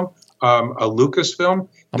Disney film, a Lucas film.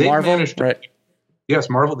 Marvel, right? Yes,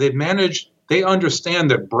 Marvel. They understand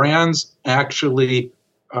that brands actually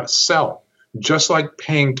sell. Just like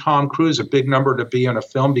paying Tom Cruise a big number to be in a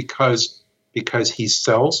film because he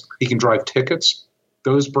sells, he can drive tickets.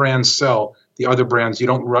 Those brands sell. The other brands, you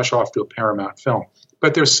don't rush off to a Paramount film.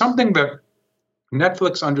 But there's something that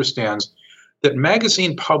Netflix understands that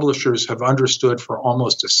magazine publishers have understood for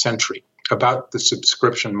almost a century about the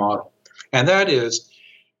subscription model. And that is,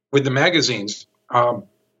 with the magazines,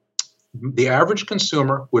 the average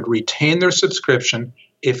consumer would retain their subscription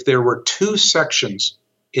if there were 2 sections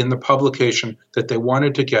in the publication that they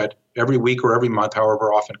wanted to get every week or every month,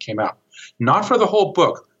 however often it came out. Not for the whole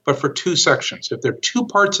book, but for 2 sections. If there are 2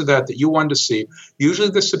 parts of that you wanted to see, usually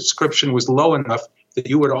the subscription was low enough that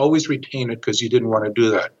you would always retain it because you didn't want to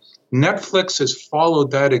do that. Netflix has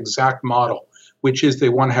followed that exact model, which is they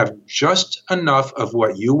want to have just enough of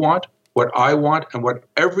what you want, what I want, and what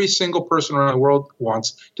every single person around the world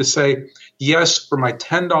wants to say, yes, for my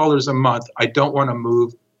 $10 a month, I don't want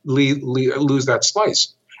to lose that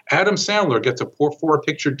slice. Adam Sandler gets a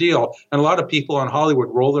 4-picture deal, and a lot of people in Hollywood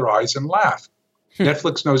roll their eyes and laugh.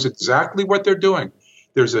 Netflix knows exactly what they're doing.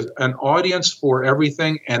 There's an audience for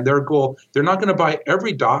everything, and their goal, they're not going to buy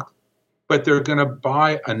every doc, but they're going to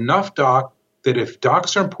buy enough doc that if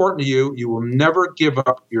docs are important to you, you will never give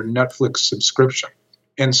up your Netflix subscription.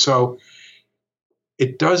 And so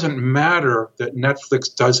it doesn't matter that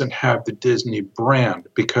Netflix doesn't have the Disney brand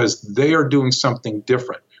because they are doing something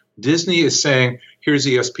different. Disney is saying, here's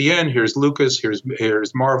ESPN, here's Lucas, here's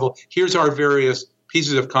Marvel, here's our various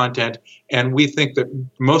pieces of content, and we think that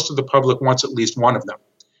most of the public wants at least one of them.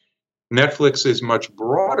 Netflix is much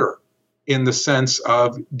broader in the sense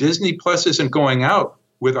of Disney Plus isn't going out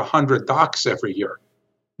with 100 docs every year.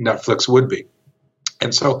 Netflix would be.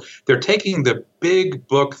 And so they're taking the big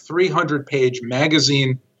book, 300-page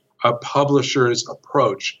magazine publisher's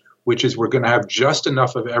approach, which is we're going to have just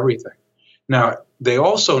enough of everything. Now, they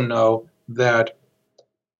also know that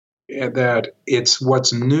it's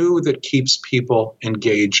what's new that keeps people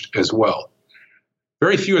engaged as well.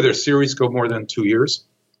 Very few of their series go more than 2 years,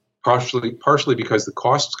 partially because the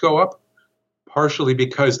costs go up, partially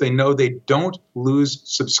because they know they don't lose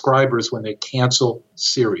subscribers when they cancel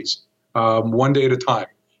series, one day at a time.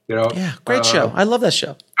 Yeah, great show. I love that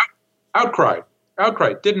show. Outcry,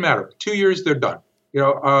 didn't matter. 2 years, they're done.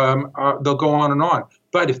 They'll go on and on.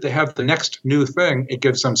 But if they have the next new thing, it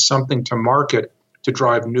gives them something to market to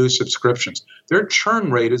drive new subscriptions. Their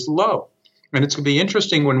churn rate is low, and it's going to be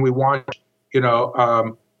interesting when we watch,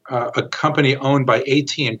 a company owned by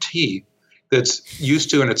AT&T that's used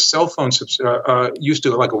to in its cell phone used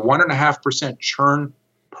to like a 1.5% churn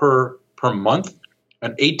per month,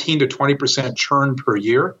 an 18 to 20% churn per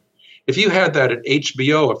year. If you had that at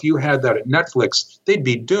HBO, if you had that at Netflix, they'd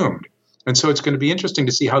be doomed. And so it's going to be interesting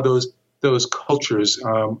to see how those cultures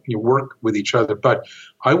work with each other. But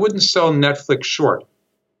I wouldn't sell Netflix short.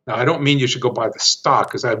 Now, I don't mean you should go buy the stock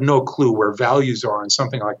because I have no clue where values are and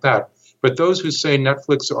something like that. But those who say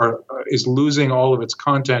Netflix is losing all of its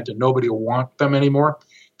content and nobody will want them anymore,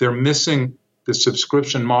 they're missing the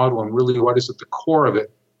subscription model and really what is at the core of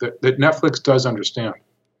it that Netflix does understand.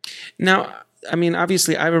 Now, I mean,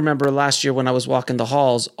 obviously, I remember last year when I was walking the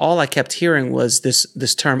halls, all I kept hearing was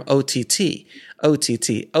this term OTT,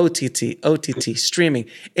 streaming.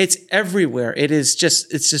 It's everywhere. It's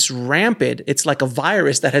just rampant. It's like a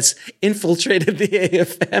virus that has infiltrated the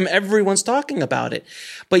AFM. Everyone's talking about it.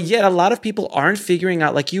 But yet a lot of people aren't figuring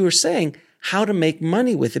out, like you were saying, how to make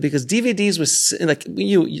money with it, because DVDs was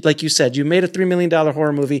like you said, you made a $3 million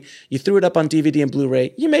horror movie, you threw it up on DVD and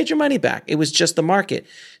Blu-ray, you made your money back. It was just the market.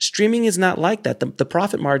 Streaming is not like that. The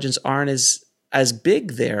profit margins aren't as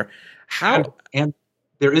big there. How? And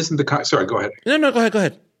there isn't sorry, go ahead. No, go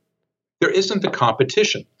ahead. There isn't the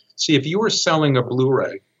competition. See, if you were selling a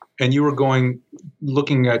Blu-ray and you were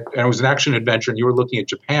looking at, and it was an action adventure and you were looking at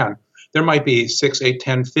Japan, there might be 6, 8,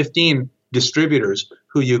 10, 15 distributors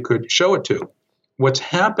who you could show it to. What's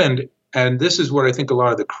happened, and this is what I think a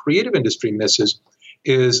lot of the creative industry misses,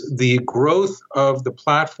 is the growth of the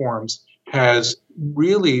platforms has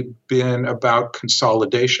really been about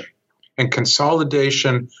consolidation, and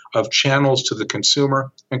consolidation of channels to the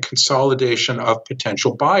consumer and consolidation of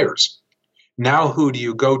potential buyers. Now, who do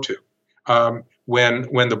you go to? When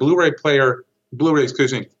the Blu-ray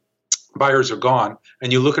buyers are gone,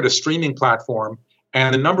 and you look at a streaming platform,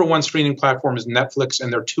 and the number one streaming platform is Netflix,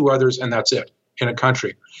 and there are two others, and that's it in a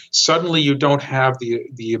country. Suddenly, you don't have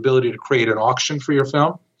the ability to create an auction for your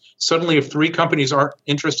film. Suddenly, if 3 companies aren't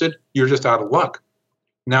interested, you're just out of luck.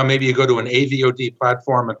 Now, maybe you go to an AVOD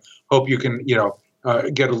platform and hope you can,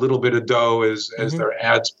 get a little bit of dough as there are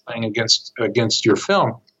ads playing against your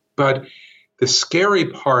film. But the scary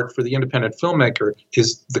part for the independent filmmaker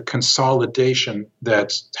is the consolidation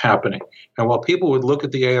that's happening. And while people would look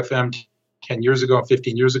at the AFM 10 years ago,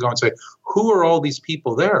 15 years ago, and say, who are all these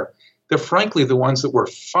people there? They're frankly the ones that were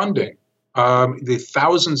funding the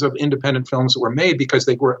thousands of independent films that were made because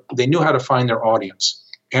they knew how to find their audience.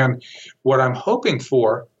 And what I'm hoping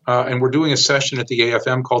for, and we're doing a session at the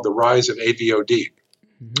AFM called The Rise of AVOD.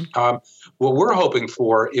 Mm-hmm. What we're hoping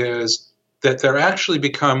for is that there actually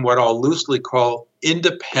become what I'll loosely call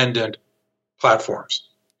independent platforms.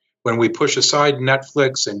 When we push aside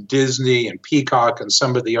Netflix and Disney and Peacock and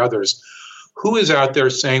some of the others, who is out there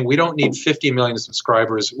saying we don't need 50 million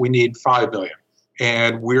subscribers, we need 5 million,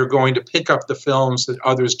 and we're going to pick up the films that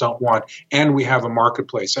others don't want, and we have a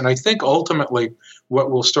marketplace. And I think ultimately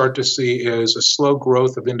what we'll start to see is a slow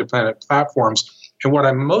growth of independent platforms. And what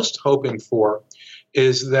I'm most hoping for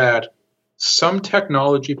is that some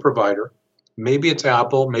technology provider, maybe it's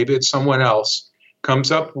Apple, maybe it's someone else,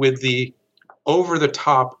 comes up with the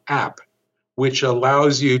over-the-top app, which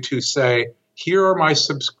allows you to say, here are my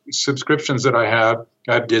subscriptions that I have.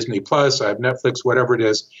 I have Disney Plus, I have Netflix, whatever it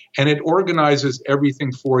is, and it organizes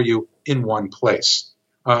everything for you in one place.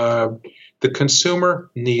 The consumer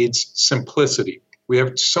needs simplicity. We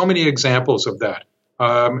have so many examples of that.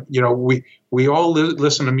 We all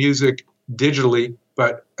listen to music digitally,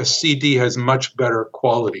 but a CD has much better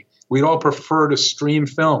quality. We'd all prefer to stream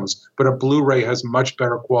films, but a Blu-ray has much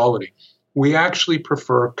better quality. We actually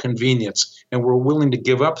prefer convenience, and we're willing to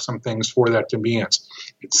give up some things for that convenience.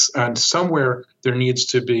 And somewhere there needs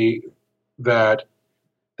to be that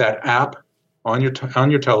app on your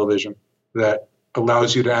television that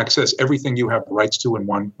allows you to access everything you have rights to in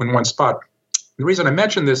one spot. The reason I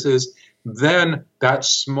mention this is then that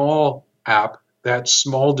small app, that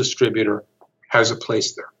small distributor has a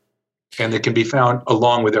place there, and it can be found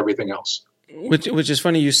along with everything else. Which is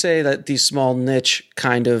funny you say that these small niche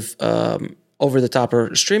kind of over-the-top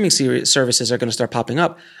or streaming services are going to start popping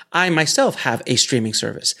up. I myself have a streaming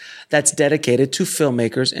service that's dedicated to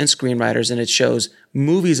filmmakers and screenwriters, and it shows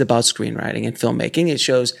movies about screenwriting and filmmaking. It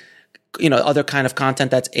shows other kind of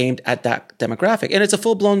content that's aimed at that demographic. And it's a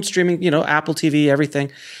full-blown streaming, Apple TV,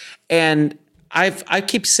 everything. And I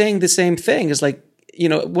keep saying the same thing is like,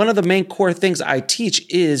 one of the main core things I teach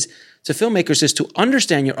is to filmmakers is to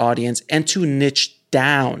understand your audience and to niche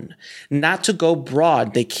down, not to go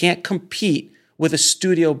broad. They can't compete with a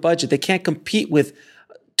studio budget. They can't compete with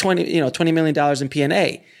 $20 million in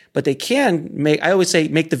P&A, but they can make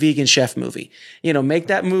the vegan chef movie, make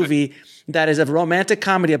that movie that is a romantic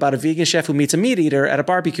comedy about a vegan chef who meets a meat eater at a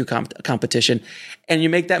barbecue competition. And you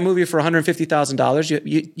make that movie for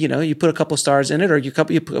 $150,000. You put a couple stars in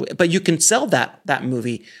it, but you can sell that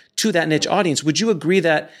movie to that niche audience. Would you agree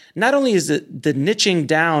that not only is the niching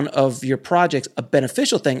down of your projects a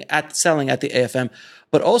beneficial thing at selling at the AFM,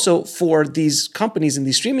 but also for these companies and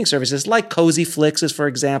these streaming services like Cozy Flixes, for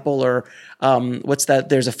example, or what's that?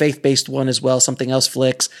 There's a faith-based one as well, something else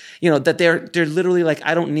Flix. That they're literally like,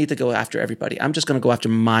 I don't need to go after everybody. I'm just going to go after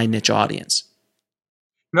my niche audience.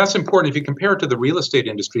 And that's important. If you compare it to the real estate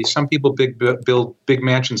industry, some people build big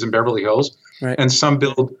mansions in Beverly Hills, right, and some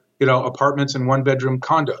build apartments and one-bedroom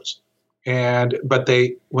condos. But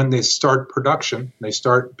when they start production, they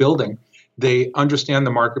start building, they understand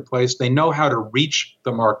the marketplace. They know how to reach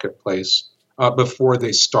the marketplace before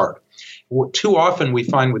they start. Too often we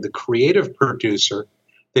find with the creative producer,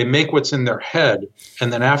 they make what's in their head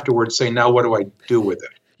and then afterwards say, now what do I do with it?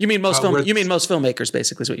 You mean most filmmakers,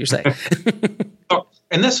 basically, is what you're saying.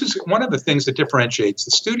 And this is one of the things that differentiates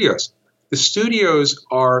the studios. The studios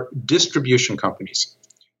are distribution companies.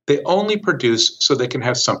 They only produce so they can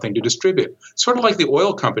have something to distribute. Sort of like the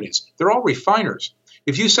oil companies. They're all refiners.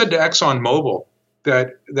 If you said to ExxonMobil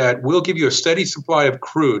that we'll give you a steady supply of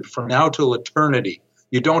crude from now till eternity,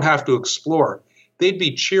 you don't have to explore, they'd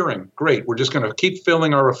be cheering. Great, we're just going to keep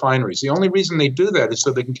filling our refineries. The only reason they do that is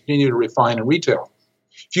so they can continue to refine and retail.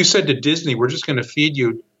 If you said to Disney, we're just going to feed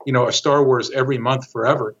you, a Star Wars every month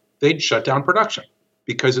forever, they'd shut down production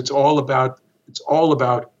because it's all about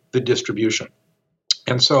the distribution.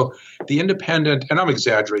 And so the independent, and I'm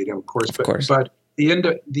exaggerating, of course, but the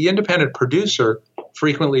independent producer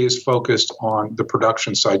frequently is focused on the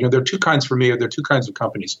production side. There are two kinds of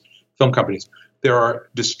companies, film companies. There are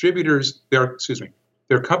distributors, there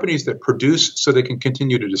are companies that produce so they can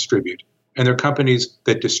continue to distribute. And there are companies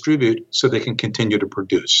that distribute so they can continue to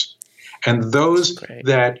produce. And those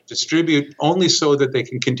that distribute only so that they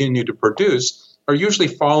can continue to produce are usually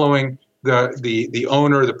following the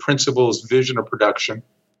owner, the principal's vision of production.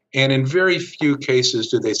 And in very few cases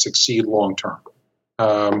do they succeed long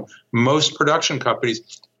term. Most production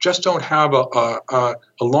companies just don't have a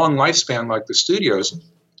long lifespan like the studios.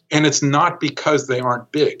 And it's not because they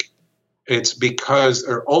aren't big. It's because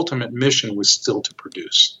their ultimate mission was still to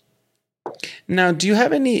produce. Now, do you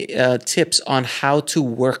have any tips on how to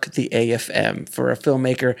work the AFM for a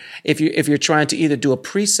filmmaker? If you're trying to either do a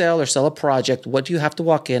pre-sale or sell a project, what do you have to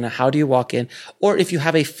walk in? How do you walk in? Or if you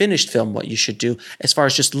have a finished film, what you should do as far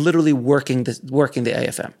as just literally working the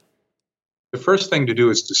AFM? The first thing to do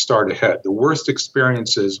is to start ahead. The worst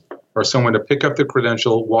experiences are someone to pick up the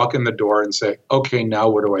credential, walk in the door, and say, okay, now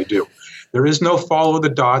what do I do? There is no follow the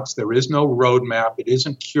dots. There is no roadmap. It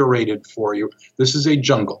isn't curated for you. This is a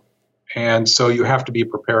jungle. And so you have to be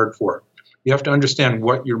prepared for it. You have to understand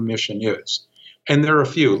what your mission is. And there are a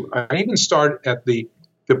few. I even start at the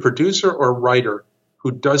producer or writer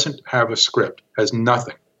who doesn't have a script, has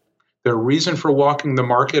nothing. Their reason for walking the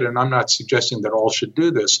market, and I'm not suggesting that all should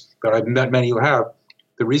do this, but I've met many who have,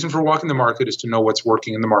 the reason for walking the market is to know what's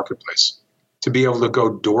working in the marketplace, to be able to go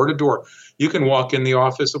door to door. You can walk in the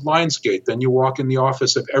office of Lionsgate, then you walk in the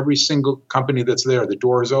office of every single company that's there. The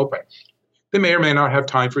door is open. They may or may not have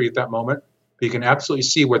time for you at that moment. but you can absolutely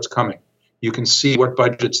see what's coming. You can see what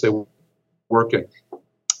budgets they work in.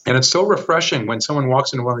 And it's so refreshing when someone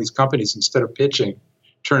walks into one of these companies, instead of pitching,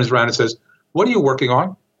 turns around and says, what are you working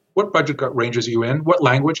on? What budget ranges are you in? What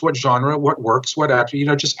language? What genre? What works? What actor?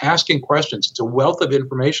 Just asking questions. It's a wealth of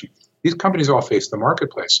information. These companies all face the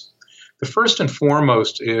marketplace. The first and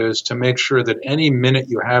foremost is to make sure that any minute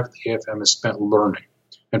you have at the AFM is spent learning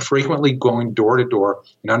and frequently going door to door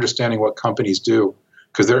and understanding what companies do.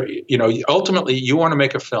 Because ultimately you want to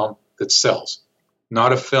make a film that sells,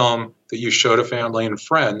 not a film that you show to family and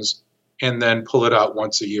friends and then pull it out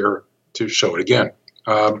once a year to show it again.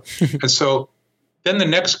 And so then the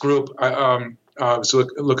next group, so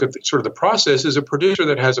look at sort of the process, is a producer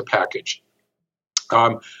that has a package.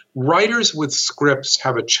 Writers with scripts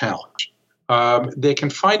have a challenge. They can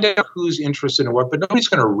find out who's interested in what, but nobody's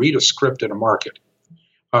going to read a script at a market.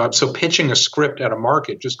 So pitching a script at a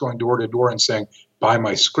market, just going door to door and saying, buy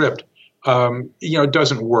my script,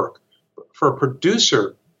 doesn't work. For a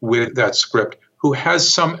producer with that script who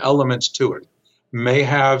has some elements to it, may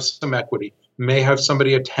have some equity, may have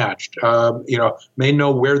somebody attached, may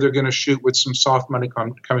know where they're going to shoot with some soft money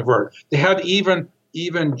coming forward. They have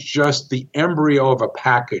even just the embryo of a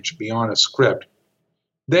package beyond a script.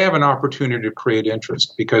 They have an opportunity to create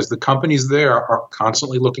interest because the companies there are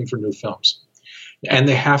constantly looking for new films. And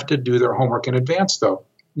they have to do their homework in advance, though.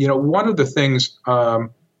 One of the things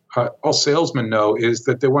all salesmen know is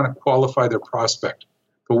that they want to qualify their prospect.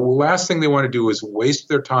 The last thing they want to do is waste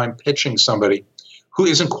their time pitching somebody who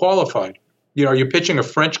isn't qualified. You're pitching a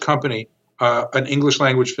French company an English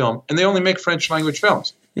language film, and they only make French language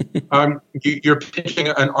films. You're pitching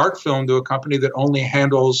an art film to a company that only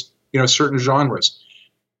handles certain genres.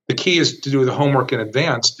 The key is to do the homework in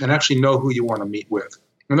advance and actually know who you want to meet with.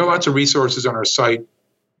 And there are lots of resources on our site.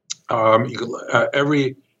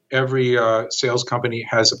 Every sales company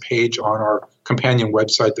has a page on our companion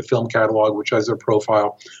website, the film catalog, which has their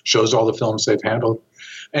profile, shows all the films they've handled,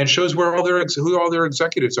 and shows who all their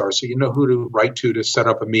executives are, so you know who to write to set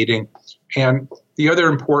up a meeting. And the other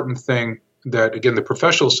important thing that, again, the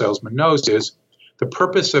professional salesman knows is the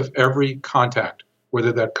purpose of every contact,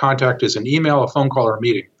 whether that contact is an email, a phone call, or a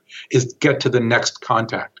meeting, is get to the next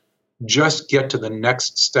contact. Just get to the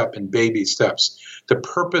next step in baby steps. The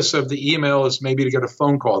purpose of the email is maybe to get a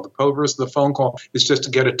phone call. The purpose of the phone call is just to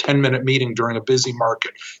get a 10-minute meeting during a busy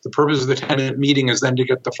market. The purpose of the 10-minute meeting is then to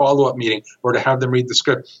get the follow-up meeting or to have them read the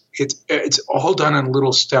script. It's all done in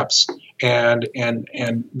little steps. And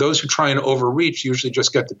those who try and overreach usually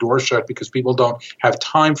just get the door shut because people don't have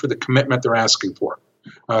time for the commitment they're asking for.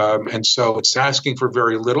 And so it's asking for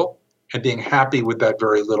very little and being happy with that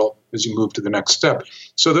very little as you move to the next step.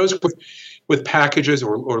 So those with packages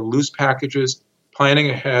or loose packages, planning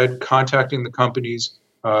ahead, contacting the companies,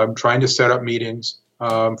 trying to set up meetings,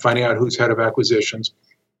 finding out who's head of acquisitions.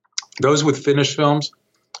 Those with finished films,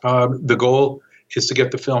 the goal is to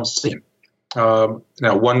get the film seen. Now,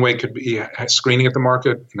 one way could be screening at the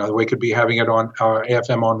market. Another way could be having it on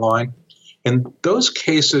AFM online. In those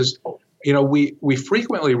cases, we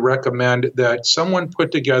frequently recommend that someone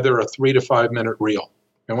put together a 3 to 5 minute reel.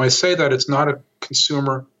 And when I say that, it's not a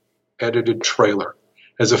consumer edited trailer.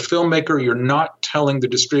 As a filmmaker, you're not telling the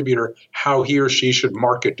distributor how he or she should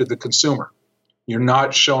market to the consumer. You're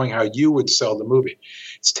not showing how you would sell the movie.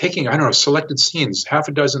 It's taking, selected scenes, half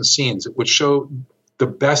a dozen scenes that would show the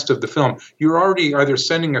best of the film. You're already either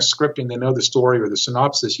sending a script and they know the story or the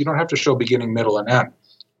synopsis. You don't have to show beginning, middle, and end.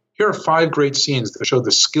 Here are 5 great scenes that show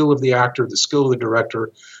the skill of the actor, the skill of the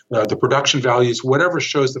director, the production values, whatever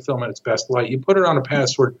shows the film in its best light. You put it on a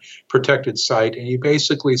password-protected site, and you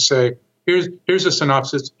basically say, here's a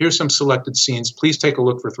synopsis, here's some selected scenes. Please take a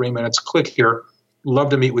look for 3 minutes. Click here.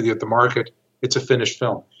 Love to meet with you at the market. It's a finished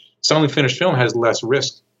film. Selling finished film has less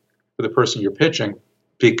risk for the person you're pitching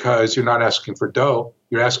because you're not asking for dough.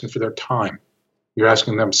 You're asking for their time. You're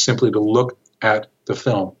asking them simply to look at the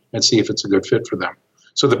film and see if it's a good fit for them.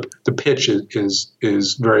 So the pitch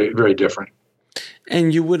is very, very different.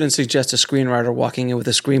 And you wouldn't suggest a screenwriter walking in with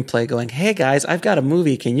a screenplay going, hey, guys, I've got a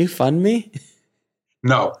movie. Can you fund me?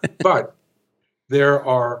 No, but there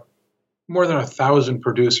are more than 1,000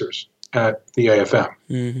 producers at the AFM.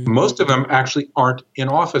 Mm-hmm. Most of them actually aren't in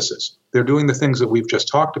offices. They're doing the things that we've just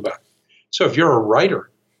talked about. So if you're a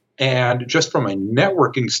writer, and just from a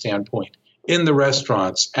networking standpoint, in the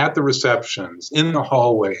restaurants, at the receptions, in the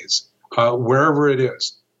hallways, wherever it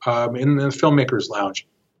is, in the filmmakers lounge,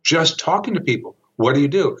 just talking to people. What do you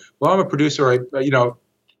do? Well, I'm a producer. I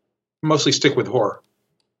mostly stick with horror.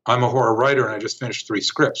 I'm a horror writer, and I just finished 3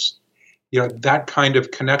 scripts. That kind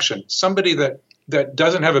of connection. Somebody that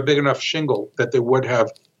doesn't have a big enough shingle that they would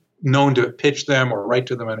have known to pitch them or write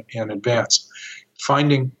to them in advance.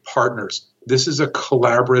 Finding partners. This is a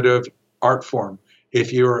collaborative art form.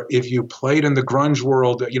 If you played in the grunge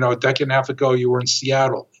world, a decade and a half ago, you were in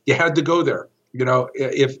Seattle. You had to go there. You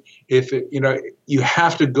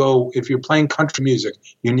have to go. If you're playing country music,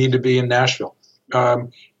 you need to be in Nashville.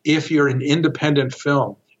 If you're an independent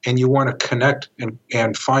film and you want to connect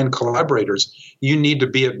and find collaborators, you need to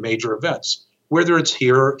be at major events. Whether it's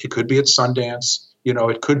here, it could be at Sundance,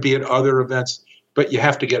 it could be at other events, but you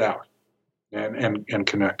have to get out and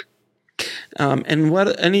connect. And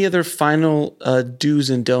what any other final do's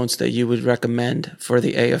and don'ts that you would recommend for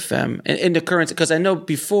the AFM in the current? Because I know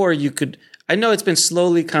before I know it's been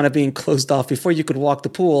slowly kind of being closed off. Before you could walk the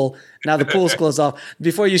pool, now the pool's closed off.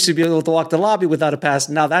 Before you should be able to walk the lobby without a pass,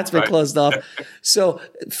 now that's been closed off. So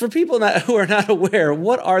for people who are not aware,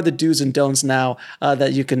 what are the do's and don'ts now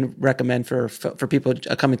that you can recommend for people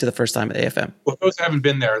coming to the first time at AFM? Well, those who haven't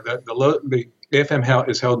been there, the AFM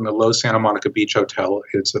is held in the Low Santa Monica Beach Hotel.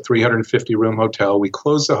 It's a 350-room hotel. We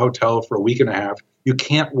closed the hotel for a week and a half. You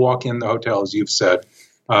can't walk in the hotel, as you've said,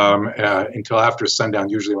 until after sundown,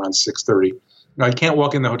 usually around 6:30. You can't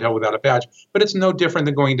walk in the hotel without a badge, but it's no different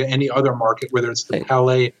than going to any other market, whether it's the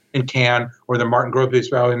Palais in Cannes or the Martin Gropius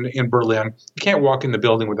in Berlin. You can't walk in the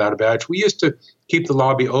building without a badge. We used to keep the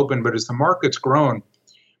lobby open, but as the market's grown,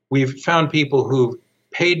 we've found people who've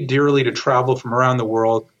paid dearly to travel from around the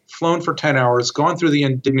world, flown for 10 hours, gone through the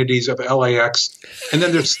indignities of LAX, and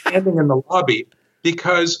then they're standing in the lobby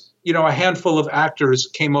because a handful of actors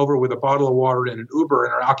came over with a bottle of water and an Uber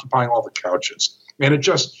and are occupying all the couches. And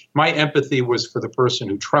my empathy was for the person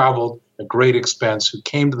who traveled at great expense, who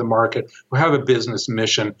came to the market, who have a business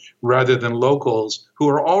mission, rather than locals who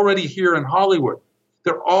are already here in Hollywood.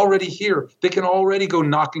 They're already here. They can already go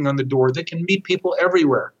knocking on the door. They can meet people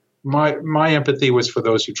everywhere. My empathy was for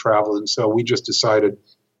those who traveled. And so we just decided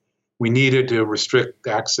we needed to restrict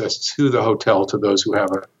access to the hotel to those who have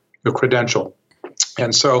a credential.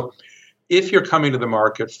 And so if you're coming to the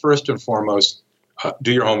market, first and foremost,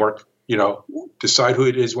 do your homework. Decide who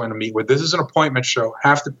it is you want to meet with. This is an appointment show.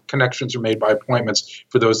 Half the connections are made by appointments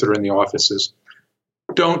for those that are in the offices.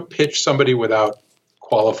 Don't pitch somebody without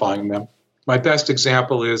qualifying them. My best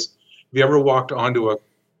example is, if you ever walked onto a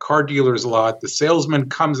car dealer's lot, the salesman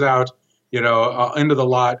comes out, into the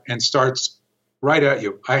lot and starts right at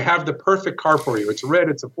you. I have the perfect car for you. It's red.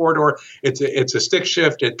 It's a four-door. It's a stick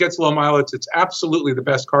shift. It gets low mileage. It's absolutely the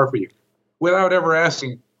best car for you, without ever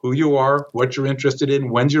asking who you are, what you're interested in,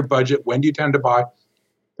 when's your budget, when do you tend to buy.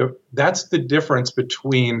 That's the difference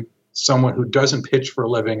between someone who doesn't pitch for a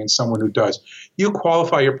living and someone who does. You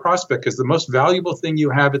qualify your prospect because the most valuable thing you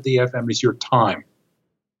have at the FM is your time.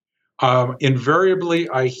 Invariably,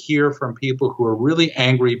 I hear from people who are really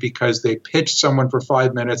angry because they pitched someone for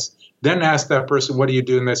 5 minutes, then asked that person, what do you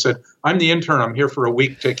do? And they said, I'm the intern. I'm here for a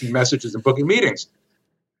week taking messages and booking meetings.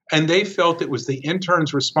 And they felt it was the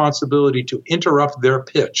intern's responsibility to interrupt their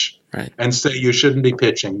pitch and say, you shouldn't be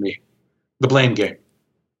pitching me. The blame game.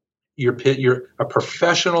 You're a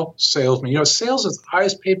professional salesman. Sales is the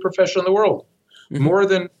highest paid profession in the world, more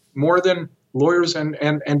than lawyers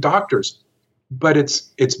and doctors. But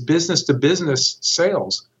it's business to business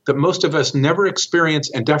sales that most of us never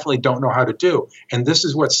experience and definitely don't know how to do. And this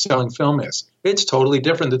is what selling film is. It's totally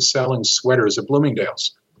different than selling sweaters at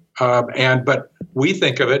Bloomingdale's. But we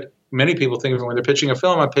think of it, many people think of it when they're pitching a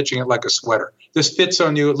film, I'm pitching it like a sweater. This fits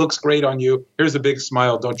on you. It looks great on you. Here's a big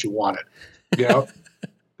smile. Don't you want it?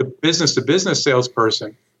 The business-to-business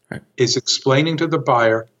salesperson is explaining to the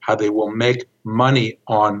buyer how they will make money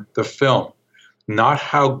on the film, not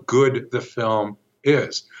how good the film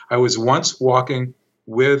is. I was once walking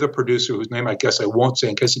with a producer whose name I guess I won't say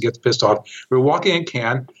in case he gets pissed off. We were walking in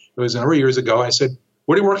Cannes. It was a number of years ago. I said,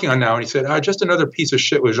 what are you working on now? And he said, just another piece of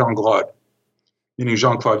shit with Jean-Claude, meaning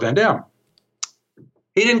Jean-Claude Van Damme.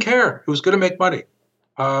 He didn't care. He was going to make money.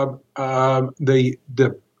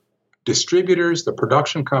 The distributors, the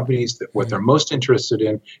production companies, what they're most interested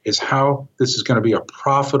in is how this is going to be a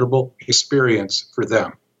profitable experience for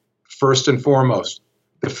them. First and foremost,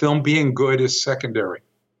 the film being good is secondary.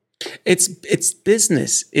 It's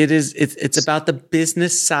business. It's about the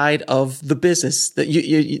business side of the business. That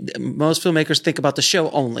most filmmakers think about the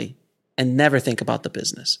show only and never think about the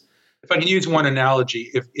business. If I can use one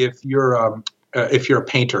analogy, if you're a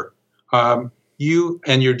painter, you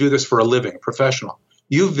do this for a living, professional.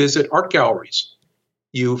 You visit art galleries.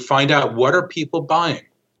 You find out what are people buying,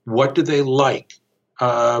 what do they like.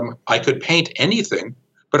 I could paint anything,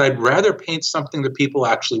 but I'd rather paint something that people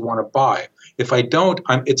actually want to buy. If I don't,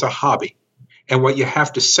 it's a hobby. And what you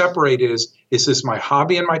have to separate is this my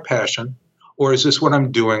hobby and my passion, or is this what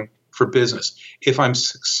I'm doing for business. If I'm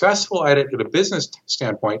successful at it at a business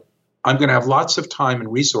standpoint, I'm going to have lots of time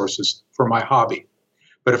and resources for my hobby.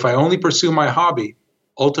 But if I only pursue my hobby,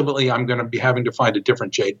 ultimately I'm going to be having to find a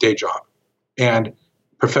different day job. And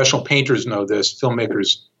professional painters know this.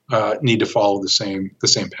 Filmmakers need to follow the same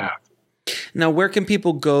path. Now, where can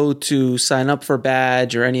people go to sign up for a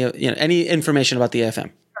badge or any information about the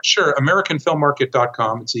AFM? Sure.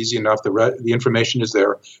 AmericanFilmMarket.com. It's easy enough. The information is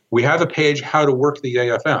there. We have a page, How to Work the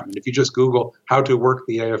AFM. And if you just Google How to Work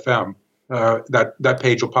the AFM, that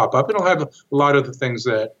page will pop up. It'll have a lot of the things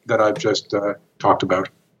that I've just talked about.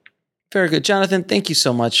 Very good. Johnathan, thank you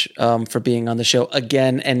so much for being on the show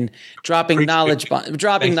again and dropping knowledge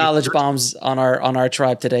bombs on our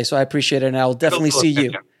tribe today. So I appreciate it, and I will definitely see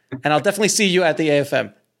you. And I'll definitely see you at the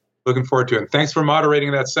AFM. Looking forward to it. And thanks for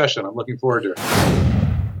moderating that session. I'm looking forward to it.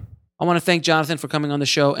 I want to thank Johnathan for coming on the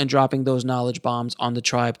show and dropping those knowledge bombs on the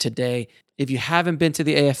tribe today. If you haven't been to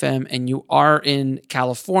the AFM and you are in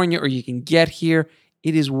California or you can get here,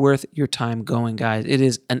 it is worth your time going, guys. It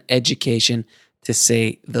is an education, to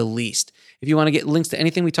say the least. If you want to get links to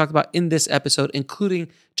anything we talked about in this episode, including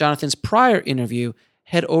Jonathan's prior interview,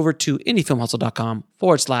 head over to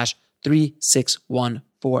indiefilmhustle.com/361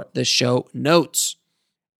 for the show notes.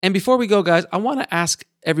 And before we go, guys, I want to ask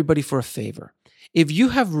everybody for a favor. If you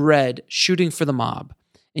have read Shooting for the Mob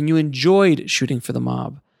and you enjoyed Shooting for the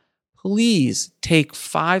Mob, please take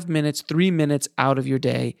 5 minutes, 3 minutes out of your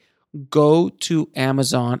day, go to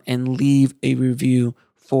Amazon and leave a review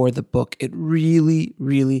for the book. It really,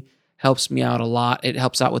 really helps me out a lot. It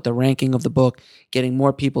helps out with the ranking of the book, getting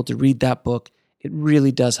more people to read that book. It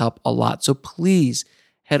really does help a lot. So please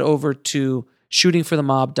head over to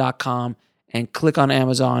shootingforthemob.com and click on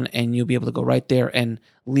Amazon, and you'll be able to go right there and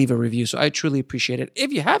leave a review. So I truly appreciate it.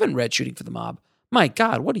 If you haven't read Shooting for the Mob, my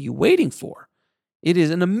God, what are you waiting for? It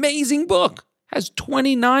is an amazing book. Has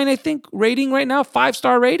 29, I think, rating right now,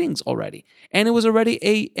 5-star ratings already. And it was already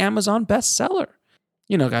a Amazon bestseller.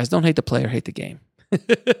 You know, guys, don't hate the player, hate the game.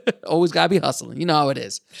 Always got to be hustling. You know how it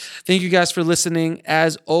is. Thank you guys for listening.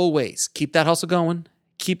 As always, keep that hustle going.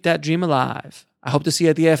 Keep that dream alive. I hope to see you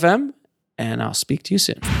at the FM, and I'll speak to you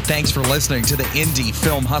soon. Thanks for listening to the Indie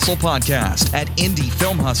Film Hustle podcast at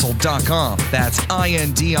indiefilmhustle.com. That's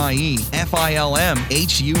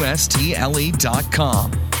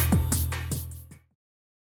INDIEFILMHUSTLE.com.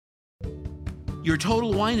 Your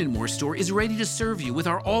Total Wine & More store is ready to serve you with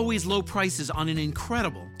our always low prices on an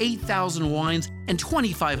incredible 8,000 wines and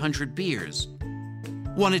 2,500 beers.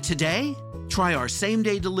 Want it today? Try our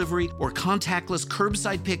same-day delivery or contactless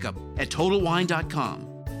curbside pickup at TotalWine.com.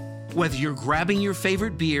 Whether you're grabbing your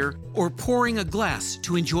favorite beer or pouring a glass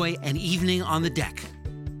to enjoy an evening on the deck,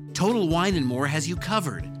 Total Wine & More has you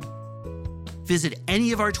covered. Visit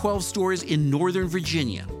any of our 12 stores in Northern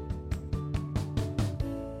Virginia.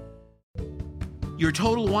 Your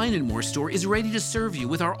Total Wine & More store is ready to serve you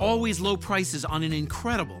with our always low prices on an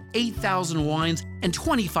incredible 8,000 wines and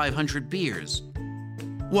 2,500 beers.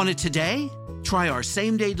 Want it today? Try our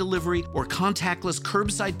same-day delivery or contactless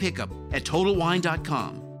curbside pickup at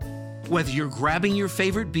TotalWine.com. Whether you're grabbing your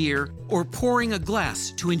favorite beer or pouring a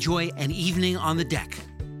glass to enjoy an evening on the deck,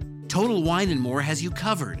 Total Wine & More has you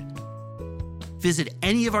covered. Visit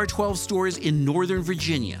any of our 12 stores in Northern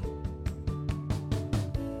Virginia.